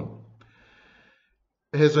 Forman.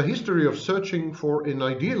 Has a history of searching for an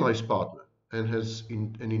idealized partner and has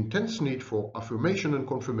an intense need for affirmation and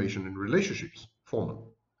confirmation in relationships. Forman.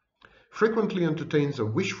 Frequently entertains a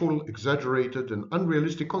wishful, exaggerated, and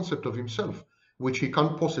unrealistic concept of himself, which he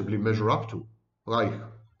can't possibly measure up to. Reich.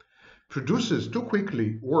 Produces too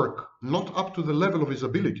quickly work not up to the level of his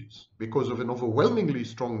abilities because of an overwhelmingly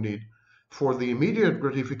strong need for the immediate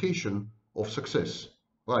gratification of success.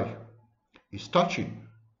 Reich. Is touchy,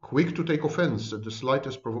 quick to take offense at the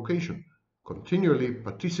slightest provocation, continually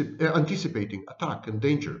anticipating attack and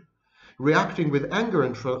danger, reacting with anger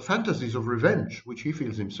and fantasies of revenge, which he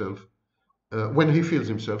feels himself when he feels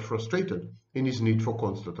himself frustrated in his need for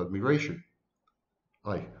constant admiration.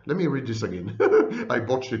 Let me read this again. I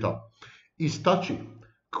botched it up. Is touchy,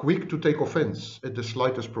 quick to take offense at the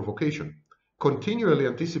slightest provocation, continually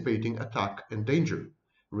anticipating attack and danger,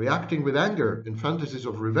 reacting with anger and fantasies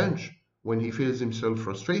of revenge when he feels himself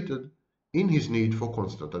frustrated in his need for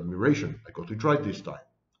constant admiration. I got it right this time.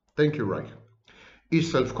 Thank you, Reich.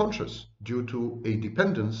 Is self-conscious due to a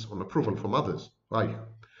dependence on approval from others. Reich.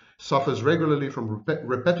 Suffers regularly from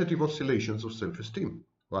repetitive oscillations of self-esteem.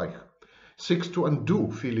 Reich. Seeks to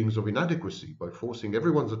undo feelings of inadequacy by forcing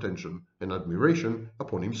everyone's attention and admiration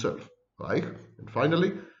upon himself. Reich. And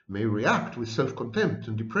finally, may react with self-contempt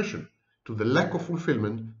and depression to the lack of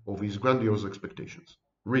fulfillment of his grandiose expectations.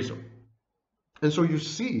 Reason. And so you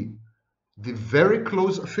see the very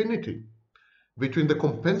close affinity between the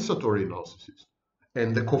compensatory narcissist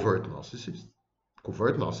and the covert narcissist.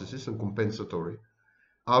 Covert narcissist and compensatory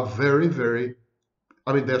are very, very,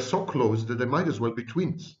 I mean, they're so close that they might as well be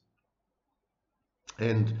twins.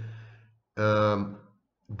 And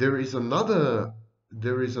there is another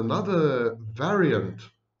variant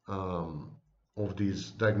of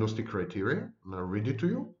these diagnostic criteria, and I'll read it to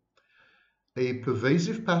you. A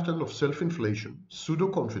pervasive pattern of self-inflation,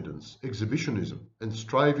 pseudo-confidence, exhibitionism, and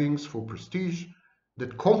strivings for prestige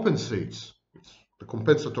that compensates, it's the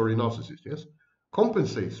compensatory narcissist, yes,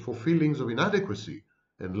 compensates for feelings of inadequacy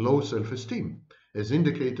and low self-esteem, as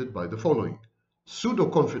indicated by the following.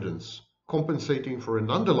 Pseudo-confidence, compensating for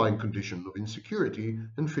an underlying condition of insecurity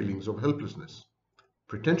and feelings of helplessness.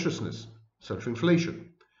 Pretentiousness, self-inflation.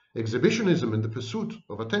 Exhibitionism in the pursuit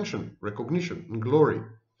of attention, recognition, and glory.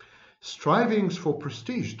 Strivings for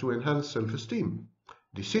prestige to enhance self-esteem.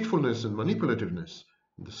 Deceitfulness and manipulativeness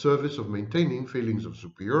in the service of maintaining feelings of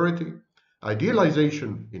superiority.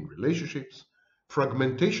 Idealization in relationships.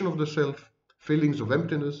 Fragmentation of the self. Feelings of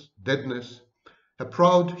emptiness, deadness. A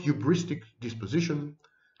proud, hubristic disposition.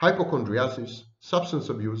 Hypochondriasis, substance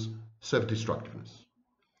abuse, self-destructiveness.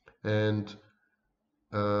 And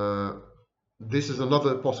this is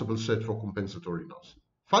another possible set for compensatory narcissism.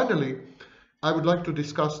 Finally, I would like to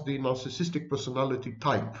discuss the narcissistic personality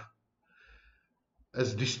type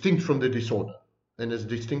as distinct from the disorder, and as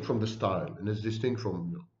distinct from the style, and as distinct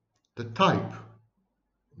from the type.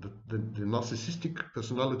 The narcissistic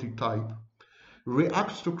personality type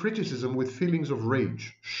reacts to criticism with feelings of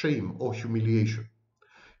rage, shame, or humiliation,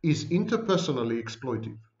 is interpersonally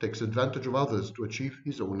exploitive, takes advantage of others to achieve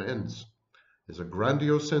his own ends, has a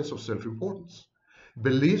grandiose sense of self-importance,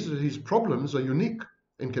 believes that his problems are unique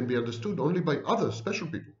and can be understood only by other special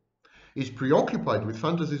people, is preoccupied with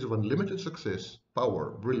fantasies of unlimited success,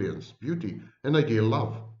 power, brilliance, beauty, and ideal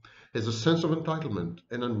love, has a sense of entitlement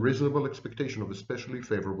and unreasonable expectation of especially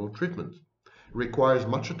favorable treatment, requires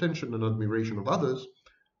much attention and admiration of others,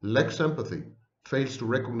 lacks empathy, fails to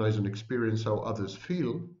recognize and experience how others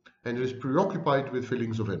feel, and is preoccupied with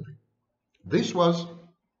feelings of envy. This was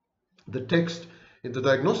the text in the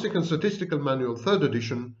Diagnostic and Statistical Manual 3rd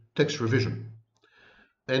edition, text revision.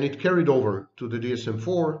 And it carried over to the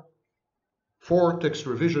DSM-4 text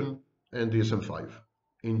revision and DSM-5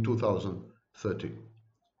 in 2013.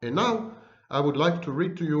 And now I would like to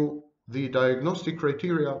read to you the diagnostic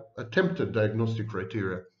criteria, attempted diagnostic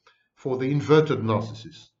criteria for the inverted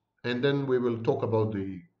narcissist. And then we will talk about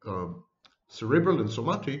the cerebral and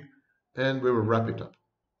somatic, and we will wrap it up.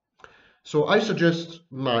 So I suggest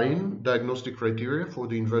 9 diagnostic criteria for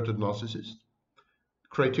the inverted narcissist.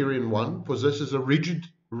 Criterion 1, possesses a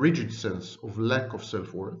rigid sense of lack of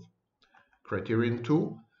self-worth. Criterion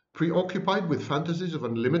 2, preoccupied with fantasies of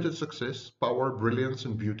unlimited success, power, brilliance,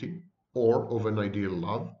 and beauty, or of an ideal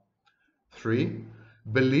love. 3,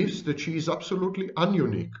 believes that she is absolutely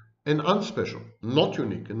ununique and unspecial, not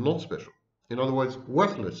unique and not special. In other words,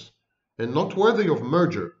 worthless and not worthy of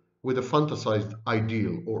merger with a fantasized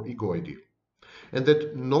ideal or ego ideal. And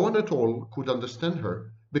that no one at all could understand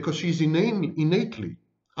her because she is innately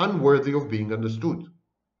unworthy of being understood.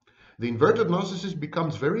 The inverted narcissist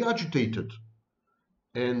becomes very agitated,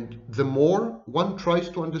 and the more one tries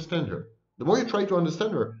to understand her, the more you try to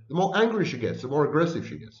understand her, the more angry she gets, the more aggressive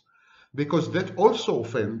she gets, because that also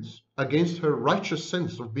offends against her righteous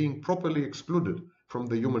sense of being properly excluded from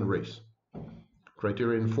the human race.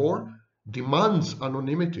 Criterion 4, demands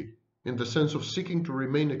anonymity in the sense of seeking to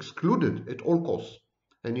remain excluded at all costs,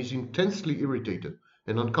 and is intensely irritated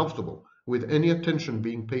and uncomfortable with any attention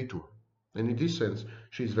being paid to her. And in this sense,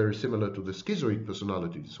 she is very similar to the schizoid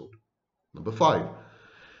personality disorder. Number 5,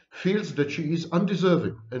 feels that she is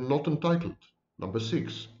undeserving and not entitled. Number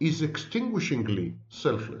 6, is extinguishingly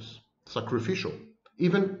selfless, sacrificial,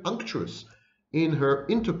 even unctuous in her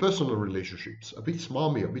interpersonal relationships, a bit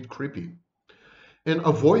smarmy, a bit creepy, and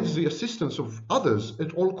avoids the assistance of others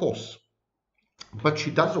at all costs. But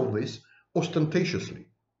she does all this ostentatiously,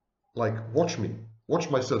 like watch me, watch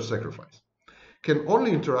my self-sacrifice. Can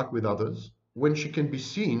only interact with others when she can be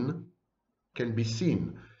seen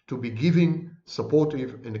to be giving,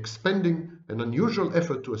 supportive, and expending an unusual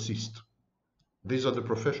effort to assist. These are the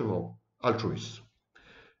professional altruists.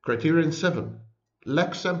 Criterion 7,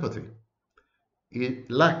 lacks empathy. It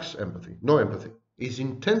lacks empathy, no empathy, is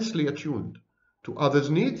intensely attuned to others'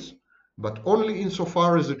 needs, but only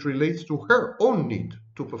insofar as it relates to her own need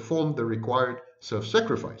to perform the required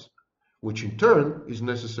self-sacrifice, which in turn is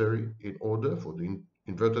necessary in order for the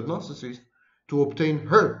inverted narcissist to obtain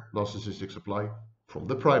her narcissistic supply from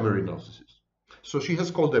the primary narcissist. So she has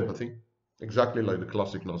cold empathy, exactly like the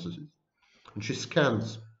classic narcissist. And she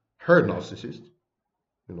scans her narcissist,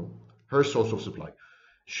 her source of supply.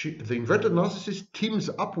 The inverted narcissist teams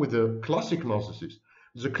up with the classic narcissist.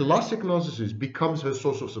 The classic narcissist becomes her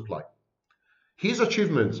source of supply. His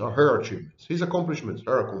achievements are her achievements. His accomplishments,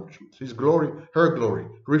 her accomplishments. His glory, her glory.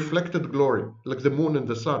 Reflected glory, like the moon and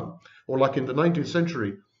the sun. Or like in the 19th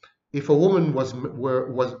century, if a woman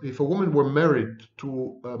were married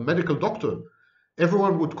to a medical doctor,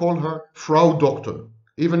 everyone would call her Frau Doctor,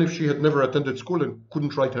 even if she had never attended school and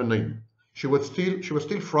couldn't write her name. She was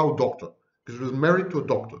still Frau Doctor, because she was married to a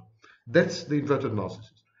doctor. That's the inverted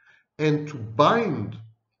narcissist. And to bind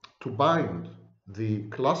the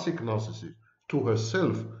classic narcissist to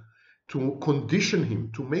herself, to condition him,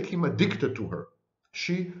 to make him addicted to her,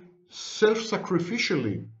 she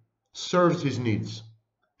self-sacrificially serves his needs.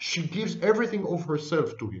 She gives everything of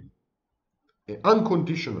herself to him,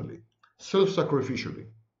 unconditionally, self-sacrificially,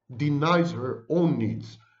 denies her own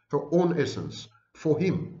needs, her own essence for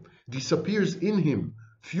him, disappears in him,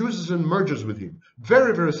 fuses and merges with him.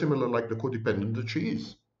 Very, very similar like the codependent that she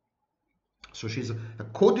is. So she's a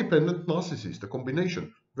codependent narcissist, a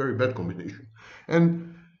combination, very bad combination.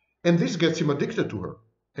 And this gets him addicted to her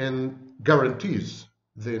and guarantees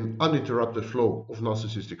the uninterrupted flow of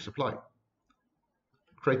narcissistic supply.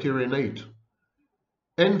 Criterion 8.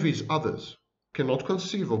 Envies others, cannot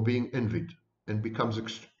conceive of being envied, and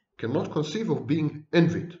cannot conceive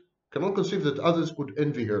that others could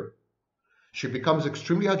envy her. She becomes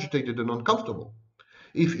extremely agitated and uncomfortable,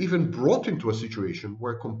 if even brought into a situation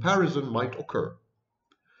where comparison might occur.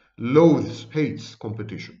 Loathes, hates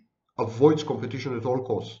competition, avoids competition at all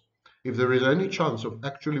costs. If there is any chance of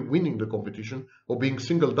actually winning the competition or being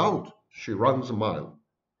singled out, she runs a mile.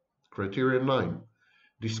 Criterion 9.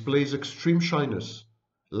 Displays extreme shyness,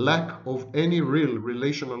 lack of any real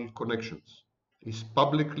relational connections, is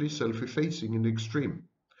publicly self-effacing in the extreme,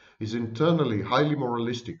 is internally highly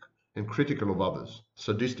moralistic and critical of others,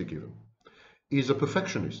 sadistic even, is a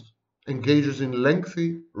perfectionist, engages in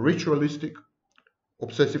lengthy, ritualistic,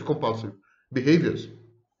 obsessive-compulsive behaviors,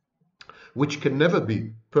 which can never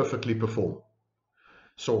be perfectly performed.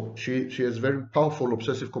 So she has very powerful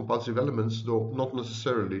obsessive-compulsive elements, though not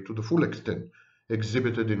necessarily to the full extent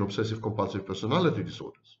exhibited in obsessive-compulsive personality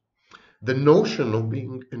disorders. The notion of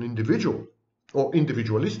being an individual or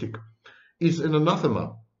individualistic is an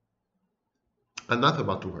anathema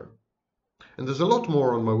to her. And there's a lot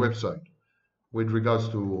more on my website with regards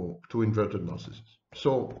to inverted narcissists.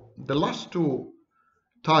 So the last two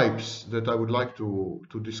types that I would like to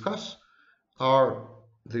discuss are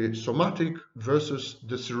the somatic versus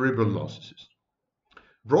the cerebral narcissist.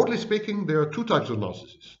 Broadly speaking, there are two types of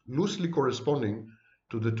narcissists, loosely corresponding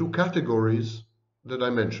to the two categories that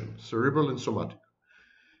I mentioned, cerebral and somatic.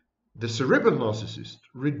 The cerebral narcissist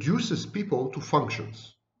reduces people to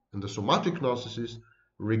functions, and the somatic narcissist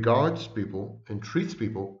regards people and treats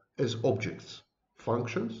people as objects,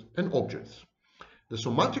 functions and objects. The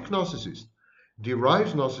somatic narcissist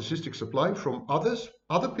derives narcissistic supply from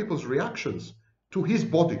other people's reactions to his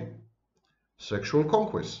body, sexual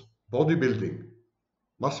conquest, bodybuilding,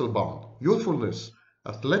 muscle bound, youthfulness,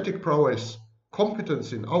 athletic prowess,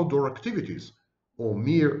 competence in outdoor activities, or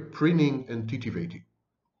mere preening and titivating.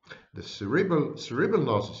 The cerebral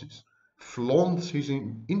narcissist flaunts his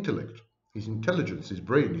intellect, his intelligence, his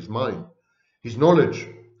brain, his mind, his knowledge,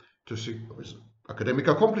 his academic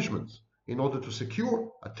accomplishments, in order to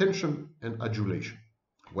secure attention and adulation.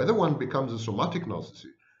 Whether one becomes a somatic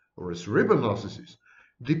narcissist or a cerebral narcissist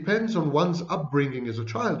depends on one's upbringing as a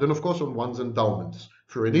child and, of course, on one's endowments.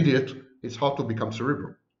 For an idiot, it's hard to become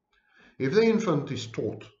cerebral. If the infant is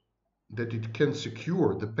taught that it can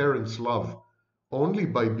secure the parent's love only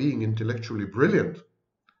by being intellectually brilliant,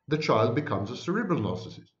 the child becomes a cerebral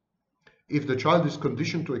narcissist. If the child is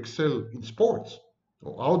conditioned to excel in sports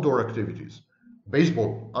or outdoor activities,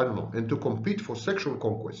 baseball, and to compete for sexual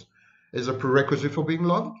conquest as a prerequisite for being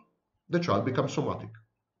loved, the child becomes somatic.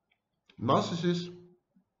 Narcissists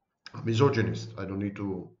are misogynists.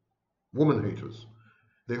 Woman haters.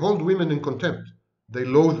 They hold women in contempt. They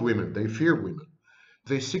loathe women. They fear women.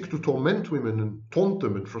 They seek to torment women and taunt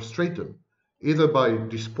them and frustrate them, either by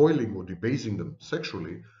despoiling or debasing them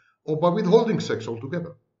sexually, or by withholding sex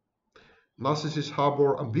altogether. Narcissists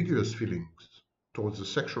harbor ambiguous feelings towards the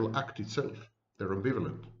sexual act itself. They're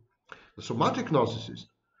ambivalent. The somatic narcissist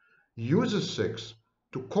uses sex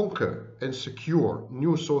to conquer and secure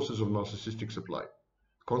new sources of narcissistic supply.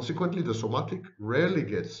 Consequently, the somatic rarely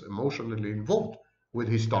gets emotionally involved with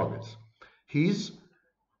his targets. His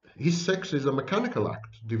His sex is a mechanical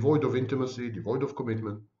act, devoid of intimacy, devoid of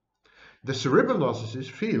commitment. The cerebral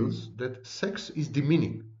narcissist feels that sex is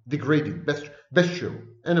demeaning, degrading, bestial.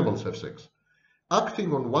 Animals have sex.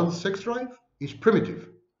 Acting on one's sex drive is primitive,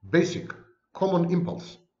 basic, common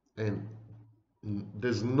impulse. And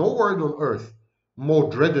there's no word on earth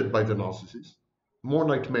more dreaded by the narcissist, more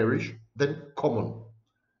nightmarish than common.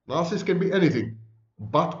 Narcissist can be anything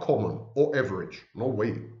but common or average. No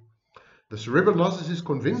way. The cerebral narcissist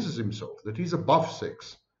convinces himself that he's above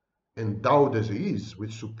sex, endowed as he is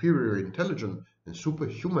with superior intelligence and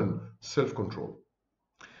superhuman self-control.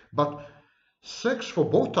 But sex for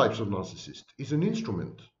both types of narcissist is an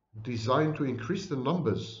instrument designed to increase the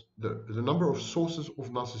number of sources of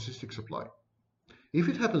narcissistic supply. If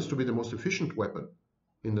it happens to be the most efficient weapon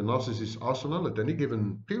in the narcissist's arsenal at any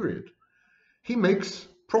given period, he makes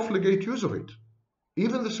profligate use of it.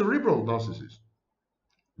 Even the cerebral narcissist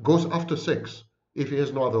goes after sex if he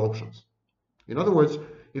has no other options. In other words,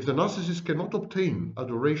 if the narcissist cannot obtain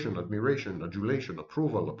adoration, admiration, adulation,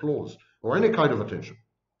 approval, applause, or any kind of attention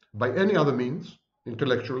by any other means,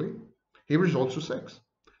 intellectually, he resorts to sex.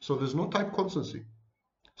 So there's no type constancy.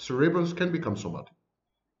 Cerebrals can become somatic.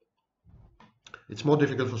 It's more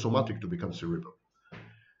difficult for somatic to become cerebral.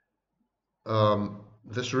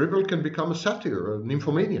 The cerebral can become a satyr, a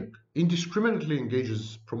nymphomaniac, indiscriminately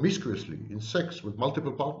engages promiscuously in sex with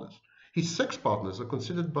multiple partners. His sex partners are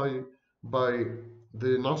considered by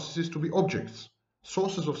the narcissist to be objects,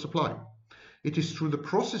 sources of supply. It is through the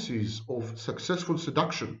processes of successful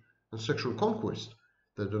seduction and sexual conquest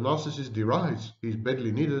that the narcissist derives his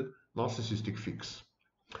badly needed narcissistic fix.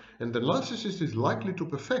 And the narcissist is likely to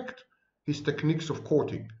perfect his techniques of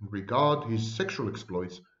courting and regard his sexual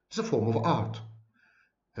exploits as a form of art.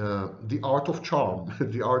 The art of charm,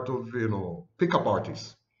 the art of, pick-up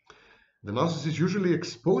artists. The narcissist usually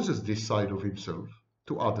exposes this side of himself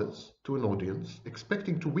to others, to an audience,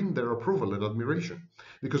 expecting to win their approval and admiration,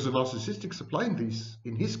 because the narcissistic supply in this,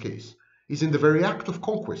 in his case, is in the very act of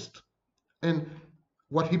conquest, and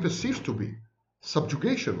what he perceives to be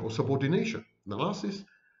subjugation or subordination. The narcissist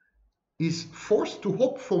is forced to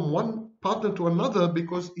hop from one partner to another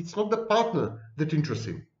because it's not the partner that interests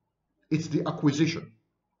him, it's the acquisition.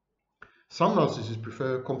 Some narcissists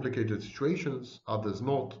prefer complicated situations, others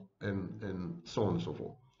not, and so on and so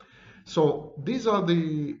forth. So these are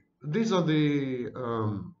the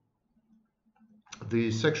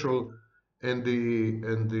sexual and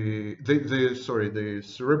the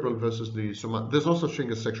cerebral versus the somatic. There's no such thing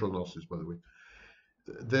as sexual narcissist, by the way.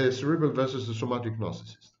 The cerebral versus the somatic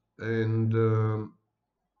narcissist. And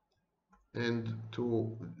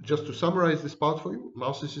just to summarize this part for you,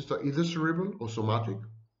 narcissists are either cerebral or somatic.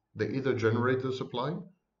 They either generate the supply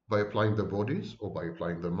by applying their bodies or by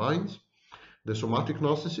applying their minds. The somatic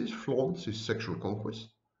narcissist flaunts his sexual conquest,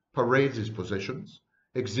 parades his possessions,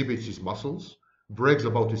 exhibits his muscles, brags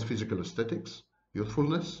about his physical aesthetics,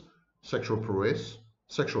 youthfulness, sexual prowess,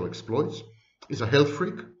 sexual exploits, is a health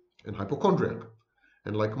freak and hypochondriac.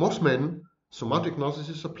 And like most men, somatic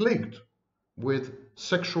narcissists are plagued with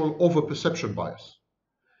sexual overperception bias,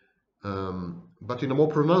 but in a more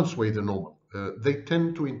pronounced way than normal. They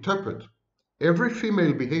tend to interpret every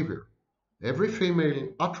female behavior, every female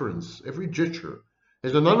utterance, every gesture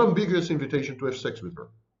as an unambiguous invitation to have sex with her.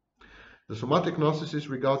 The somatic narcissist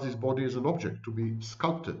regards his body as an object to be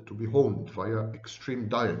sculpted, to be honed via extreme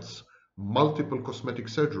diets, multiple cosmetic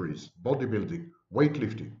surgeries, bodybuilding,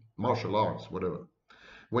 weightlifting, martial arts, whatever.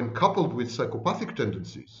 When coupled with psychopathic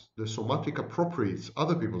tendencies, the somatic appropriates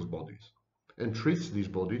other people's bodies and treats these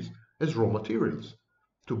bodies as raw materials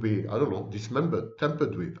to be, dismembered,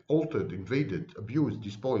 tampered with, altered, invaded, abused,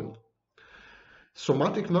 despoiled.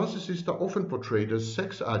 Somatic narcissists are often portrayed as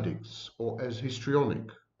sex addicts or as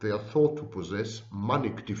histrionic. They are thought to possess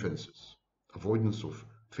manic defenses, avoidance of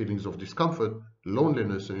feelings of discomfort,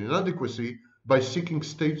 loneliness, and inadequacy by seeking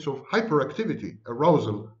states of hyperactivity,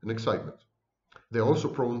 arousal, and excitement. They are also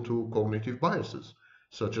prone to cognitive biases,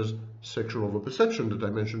 such as sexual overperception that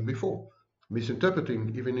I mentioned before,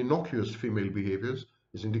 misinterpreting even innocuous female behaviors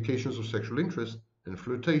as indications of sexual interest and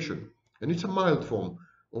flirtation, and it's a mild form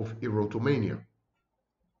of erotomania.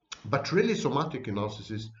 But really, somatic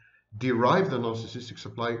narcissists derive the narcissistic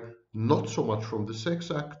supply not so much from the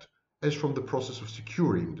sex act as from the process of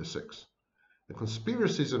securing the sex. The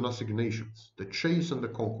conspiracies and assignations, the chase and the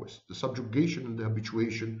conquest, the subjugation and the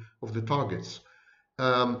habituation of the targets,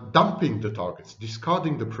 dumping the targets,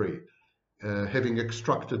 discarding the prey, having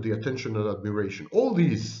extracted the attention and admiration. All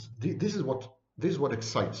this is what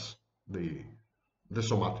excites the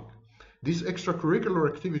somatic. These extracurricular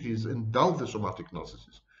activities endow the somatic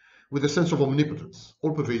narcissist with a sense of omnipotence,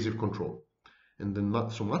 all-pervasive control. And the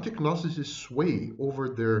somatic narcissists sway over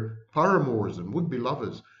their paramours and would-be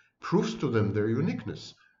lovers, proves to them their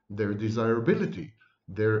uniqueness, their desirability,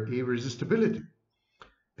 their irresistibility.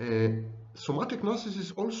 Somatic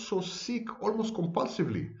narcissists also seek almost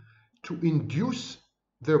compulsively to induce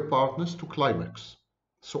their partners to climax.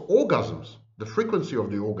 So orgasms, the frequency of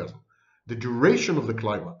the orgasm, the duration of the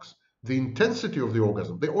climax, the intensity of the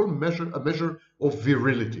orgasm, they all measure a measure of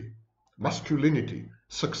virility, masculinity,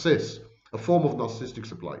 success, a form of narcissistic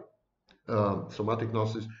supply. Somatic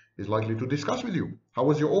narcissist is likely to discuss with you, how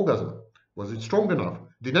was your orgasm? Was it strong enough?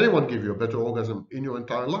 Did anyone give you a better orgasm in your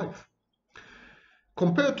entire life?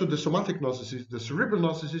 Compared to the somatic narcissist, the cerebral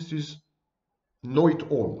narcissist is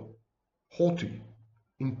know-it-all, haughty,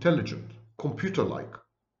 intelligent, computer-like.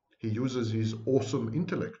 He uses his awesome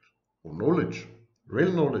intellect or knowledge,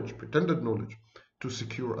 real knowledge, pretended knowledge, to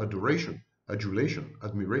secure adoration, adulation,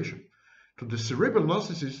 admiration. To the cerebral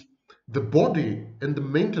narcissist, the body and the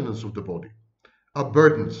maintenance of the body are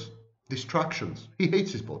burdens, distractions. He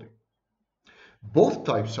hates his body. Both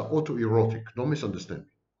types are autoerotic, no misunderstanding.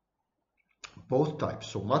 Both types,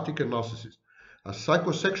 somatic and narcissist, are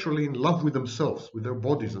psychosexually in love with themselves, with their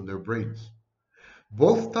bodies and their brains.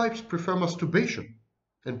 Both types prefer masturbation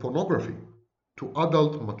and pornography to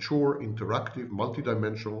adult, mature, interactive,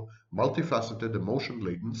 multidimensional, multifaceted,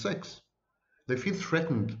 emotion-laden sex. They feel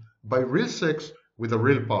threatened by real sex with a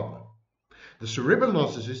real partner. The cerebral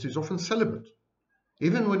narcissist is often celibate.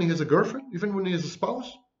 Even when he has a girlfriend, even when he has a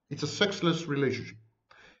spouse, it's a sexless relationship.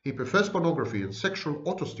 He prefers pornography and sexual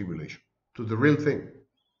autostimulation to the real thing.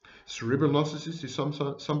 Cerebral narcissist is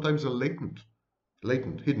sometimes a latent,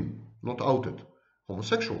 hidden, not outed,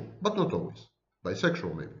 homosexual, but not always,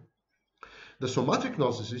 bisexual maybe. The somatic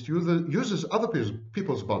narcissist uses other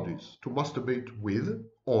people's bodies to masturbate with,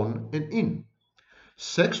 on, and in.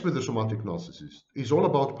 Sex with the somatic narcissist is all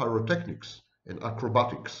about pyrotechnics and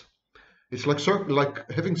acrobatics. It's like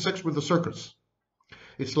having sex with a circus.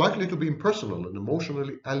 It's likely to be impersonal and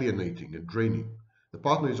emotionally alienating and draining. The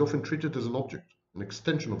partner is often treated as an object, an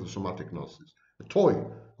extension of the somatic narcissist, a toy,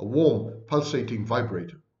 a warm, pulsating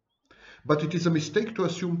vibrator. But it is a mistake to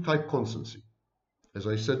assume type constancy. As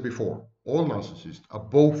I said before, all narcissists are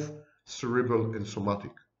both cerebral and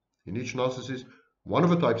somatic. In each narcissist, one of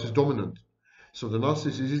the types is dominant. So the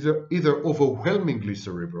narcissist is either overwhelmingly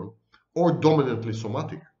cerebral or dominantly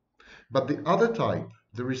somatic. But the other type,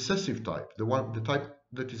 the recessive type, the type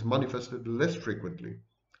that is manifested less frequently,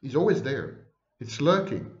 is always there. It's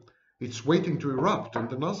lurking. It's waiting to erupt, and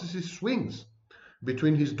the narcissist swings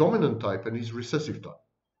between his dominant type and his recessive type.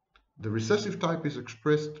 The recessive type is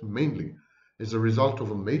expressed mainly as a result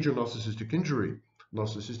of a major narcissistic injury,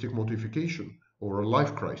 narcissistic mortification, or a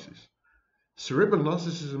life crisis. Cerebral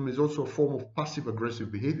narcissism is also a form of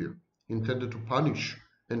passive-aggressive behavior intended to punish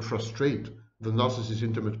and frustrate the narcissist's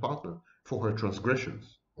intimate partner for her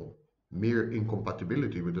transgressions or mere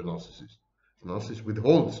incompatibility with the narcissist. The narcissist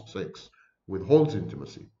withholds sex, withholds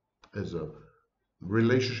intimacy as a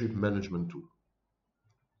relationship management tool.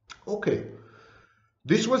 Okay,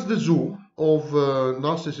 this was the zoo of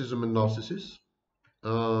narcissism and narcissists.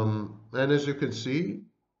 And as you can see,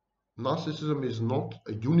 narcissism is not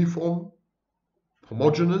a uniform,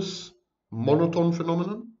 homogeneous, monotone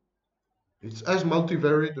phenomenon. It's as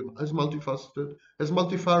multivariate and as multifaceted, as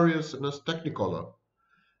multifarious and as technicolor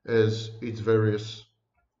as the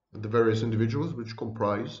various individuals which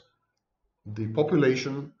comprise the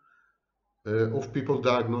population of people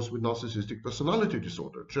diagnosed with narcissistic personality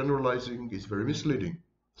disorder. Generalizing is very misleading,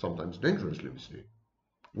 sometimes dangerously misleading.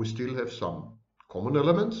 We still have some common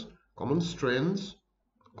elements, common strands,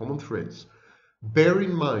 common threads. Bear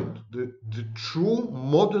in mind, the true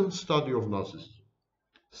modern study of narcissism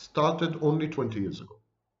started only 20 years ago.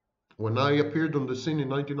 When I appeared on the scene in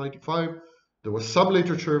 1995, there was some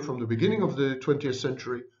literature from the beginning of the 20th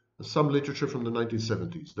century and some literature from the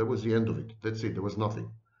 1970s. That was the end of it. That's it. There was nothing.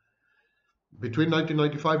 Between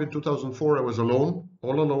 1995 and 2004, I was alone,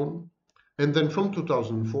 all alone. And then from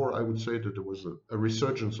 2004, I would say that there was a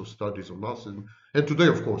resurgence of studies of narcissism. And today,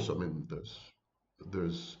 of course, I mean,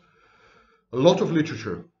 there's a lot of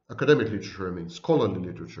literature, academic literature, I mean, scholarly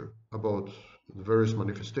literature, about the various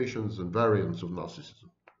manifestations and variants of narcissism.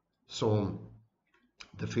 So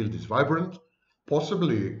the field is vibrant,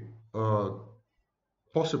 possibly the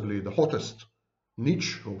hottest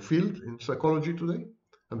niche or field in psychology today.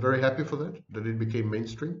 I'm very happy for that it became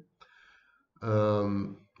mainstream. I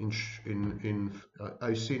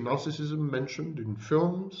see narcissism mentioned in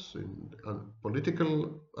films, in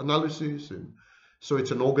political analysis, so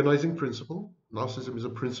it's an organizing principle. Narcissism is a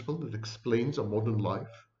principle that explains a modern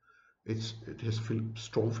life. It has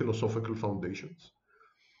strong philosophical foundations.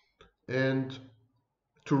 And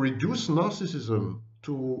to reduce narcissism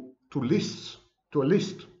to lists, to a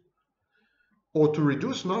list, or to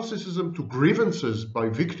reduce narcissism to grievances by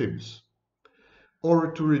victims,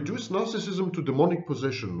 or to reduce narcissism to demonic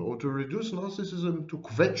possession, or to reduce narcissism to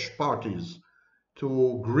kvetch parties,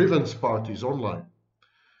 to grievance parties online,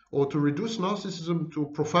 or to reduce narcissism to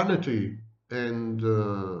profanity and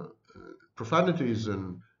profanities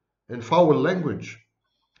and foul language,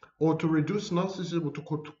 or to reduce narcissism to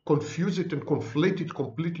confuse it and conflate it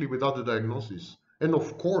completely with other diagnoses, and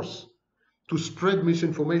of course to spread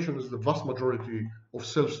misinformation, as the vast majority of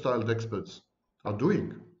self-styled experts are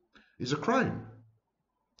doing, is a crime.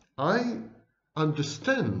 I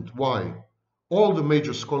understand why all the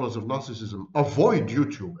major scholars of narcissism avoid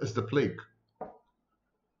YouTube as the plague,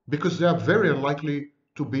 because they are very unlikely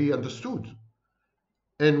to be understood.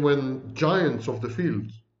 And when giants of the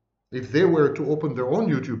field, if they were to open their own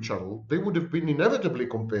YouTube channel, they would have been inevitably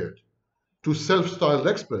compared to self-styled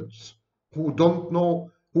experts who don't know,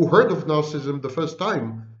 who heard of narcissism the first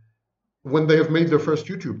time when they have made their first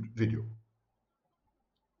YouTube video.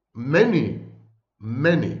 Many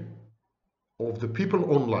of the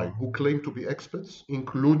people online who claim to be experts,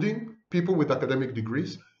 including people with academic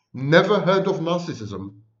degrees, never heard of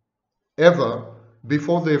narcissism ever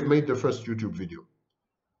before they have made their first YouTube video.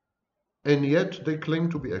 And yet they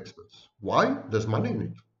claim to be experts. Why? There's money in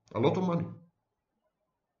it, a lot of money.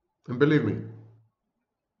 And believe me,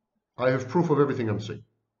 I have proof of everything I'm saying.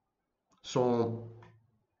 So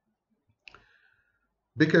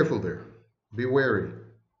be careful there, be wary.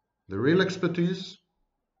 The real expertise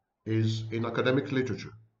is in academic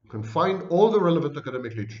literature. You can find all the relevant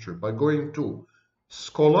academic literature by going to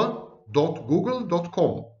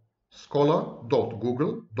scholar.google.com,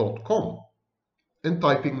 scholar.google.com, and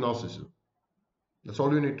typing narcissism. That's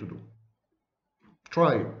all you need to do.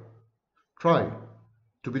 Try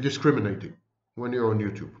to be discriminating when you're on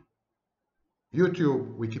YouTube.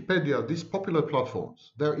 YouTube, Wikipedia, these popular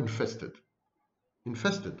platforms, they're infested and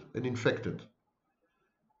infected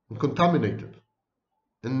and contaminated,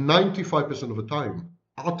 and 95% of the time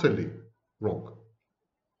utterly wrong.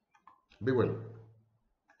 Be well.